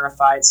like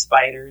terrified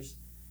spiders.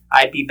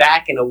 I'd be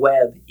back in a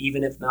web,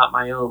 even if not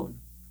my own.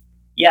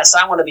 Yes,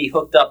 I want to be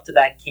hooked up to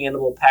that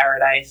cannibal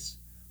paradise.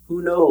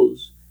 Who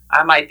knows?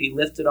 I might be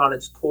lifted on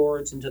its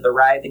cords into the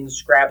writhing,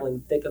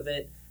 scrabbling thick of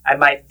it. I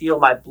might feel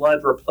my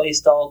blood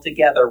replaced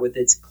altogether with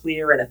its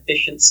clear and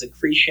efficient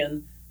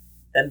secretion,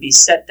 then be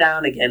set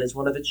down again as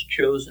one of its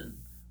chosen,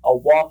 a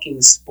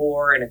walking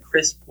spore in a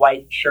crisp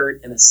white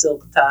shirt and a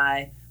silk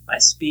tie, my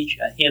speech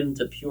a hymn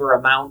to pure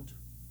amount.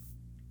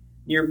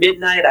 Near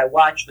midnight I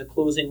watch the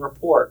closing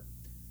report.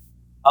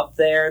 Up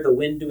there the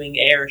windowing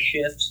air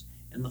shifts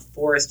and the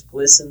forest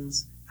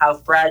glistens. How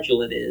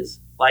fragile it is,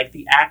 like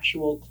the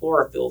actual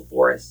chlorophyll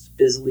forests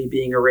busily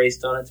being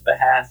erased on its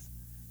behalf.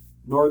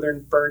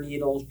 Northern fir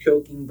needles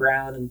choking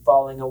brown and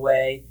falling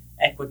away,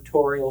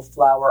 equatorial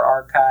flower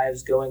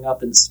archives going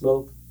up in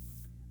smoke.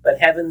 But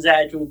heaven's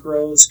agile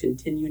groves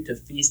continue to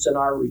feast on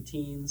our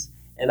routines,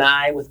 and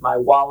I, with my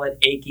wallet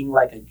aching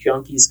like a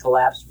junkie's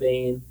collapsed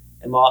vein,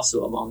 am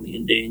also among the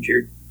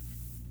endangered.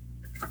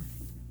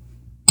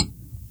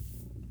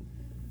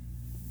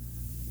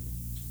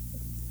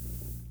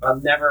 I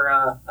don't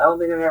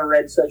think I've ever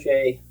read such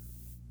a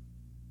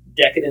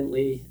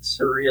decadently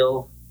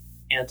surreal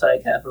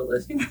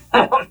anti-capitalistic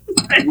poem.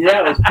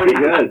 Yeah, it was pretty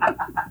good.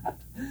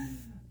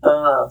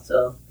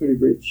 So Pretty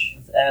rich.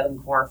 it's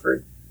Adam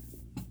Cornford.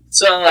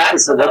 So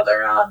that's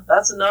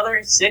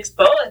another 6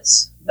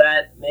 poets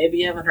that maybe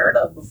you haven't heard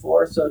of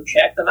before. So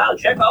check them out.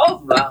 Check all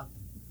of them out.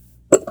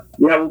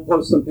 Yeah, we'll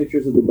post some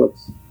pictures of the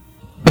books.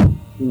 You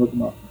can look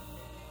them up.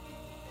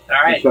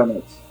 All right. Show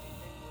notes.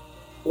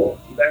 Cool.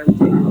 You better take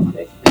those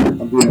pictures.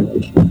 I'm doing it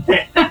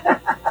right.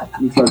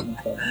 You charge my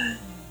phone.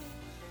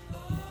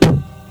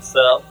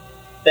 So,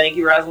 thank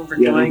you, Rosalind, for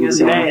joining us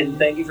today, and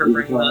thank you for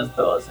bringing Thank you. those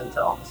poets and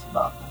telling us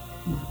about them.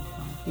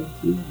 Thank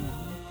you.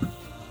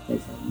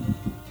 Thanks, man.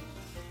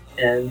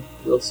 And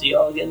we'll see you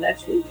all again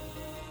next week.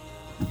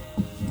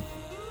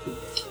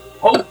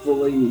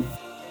 Hopefully.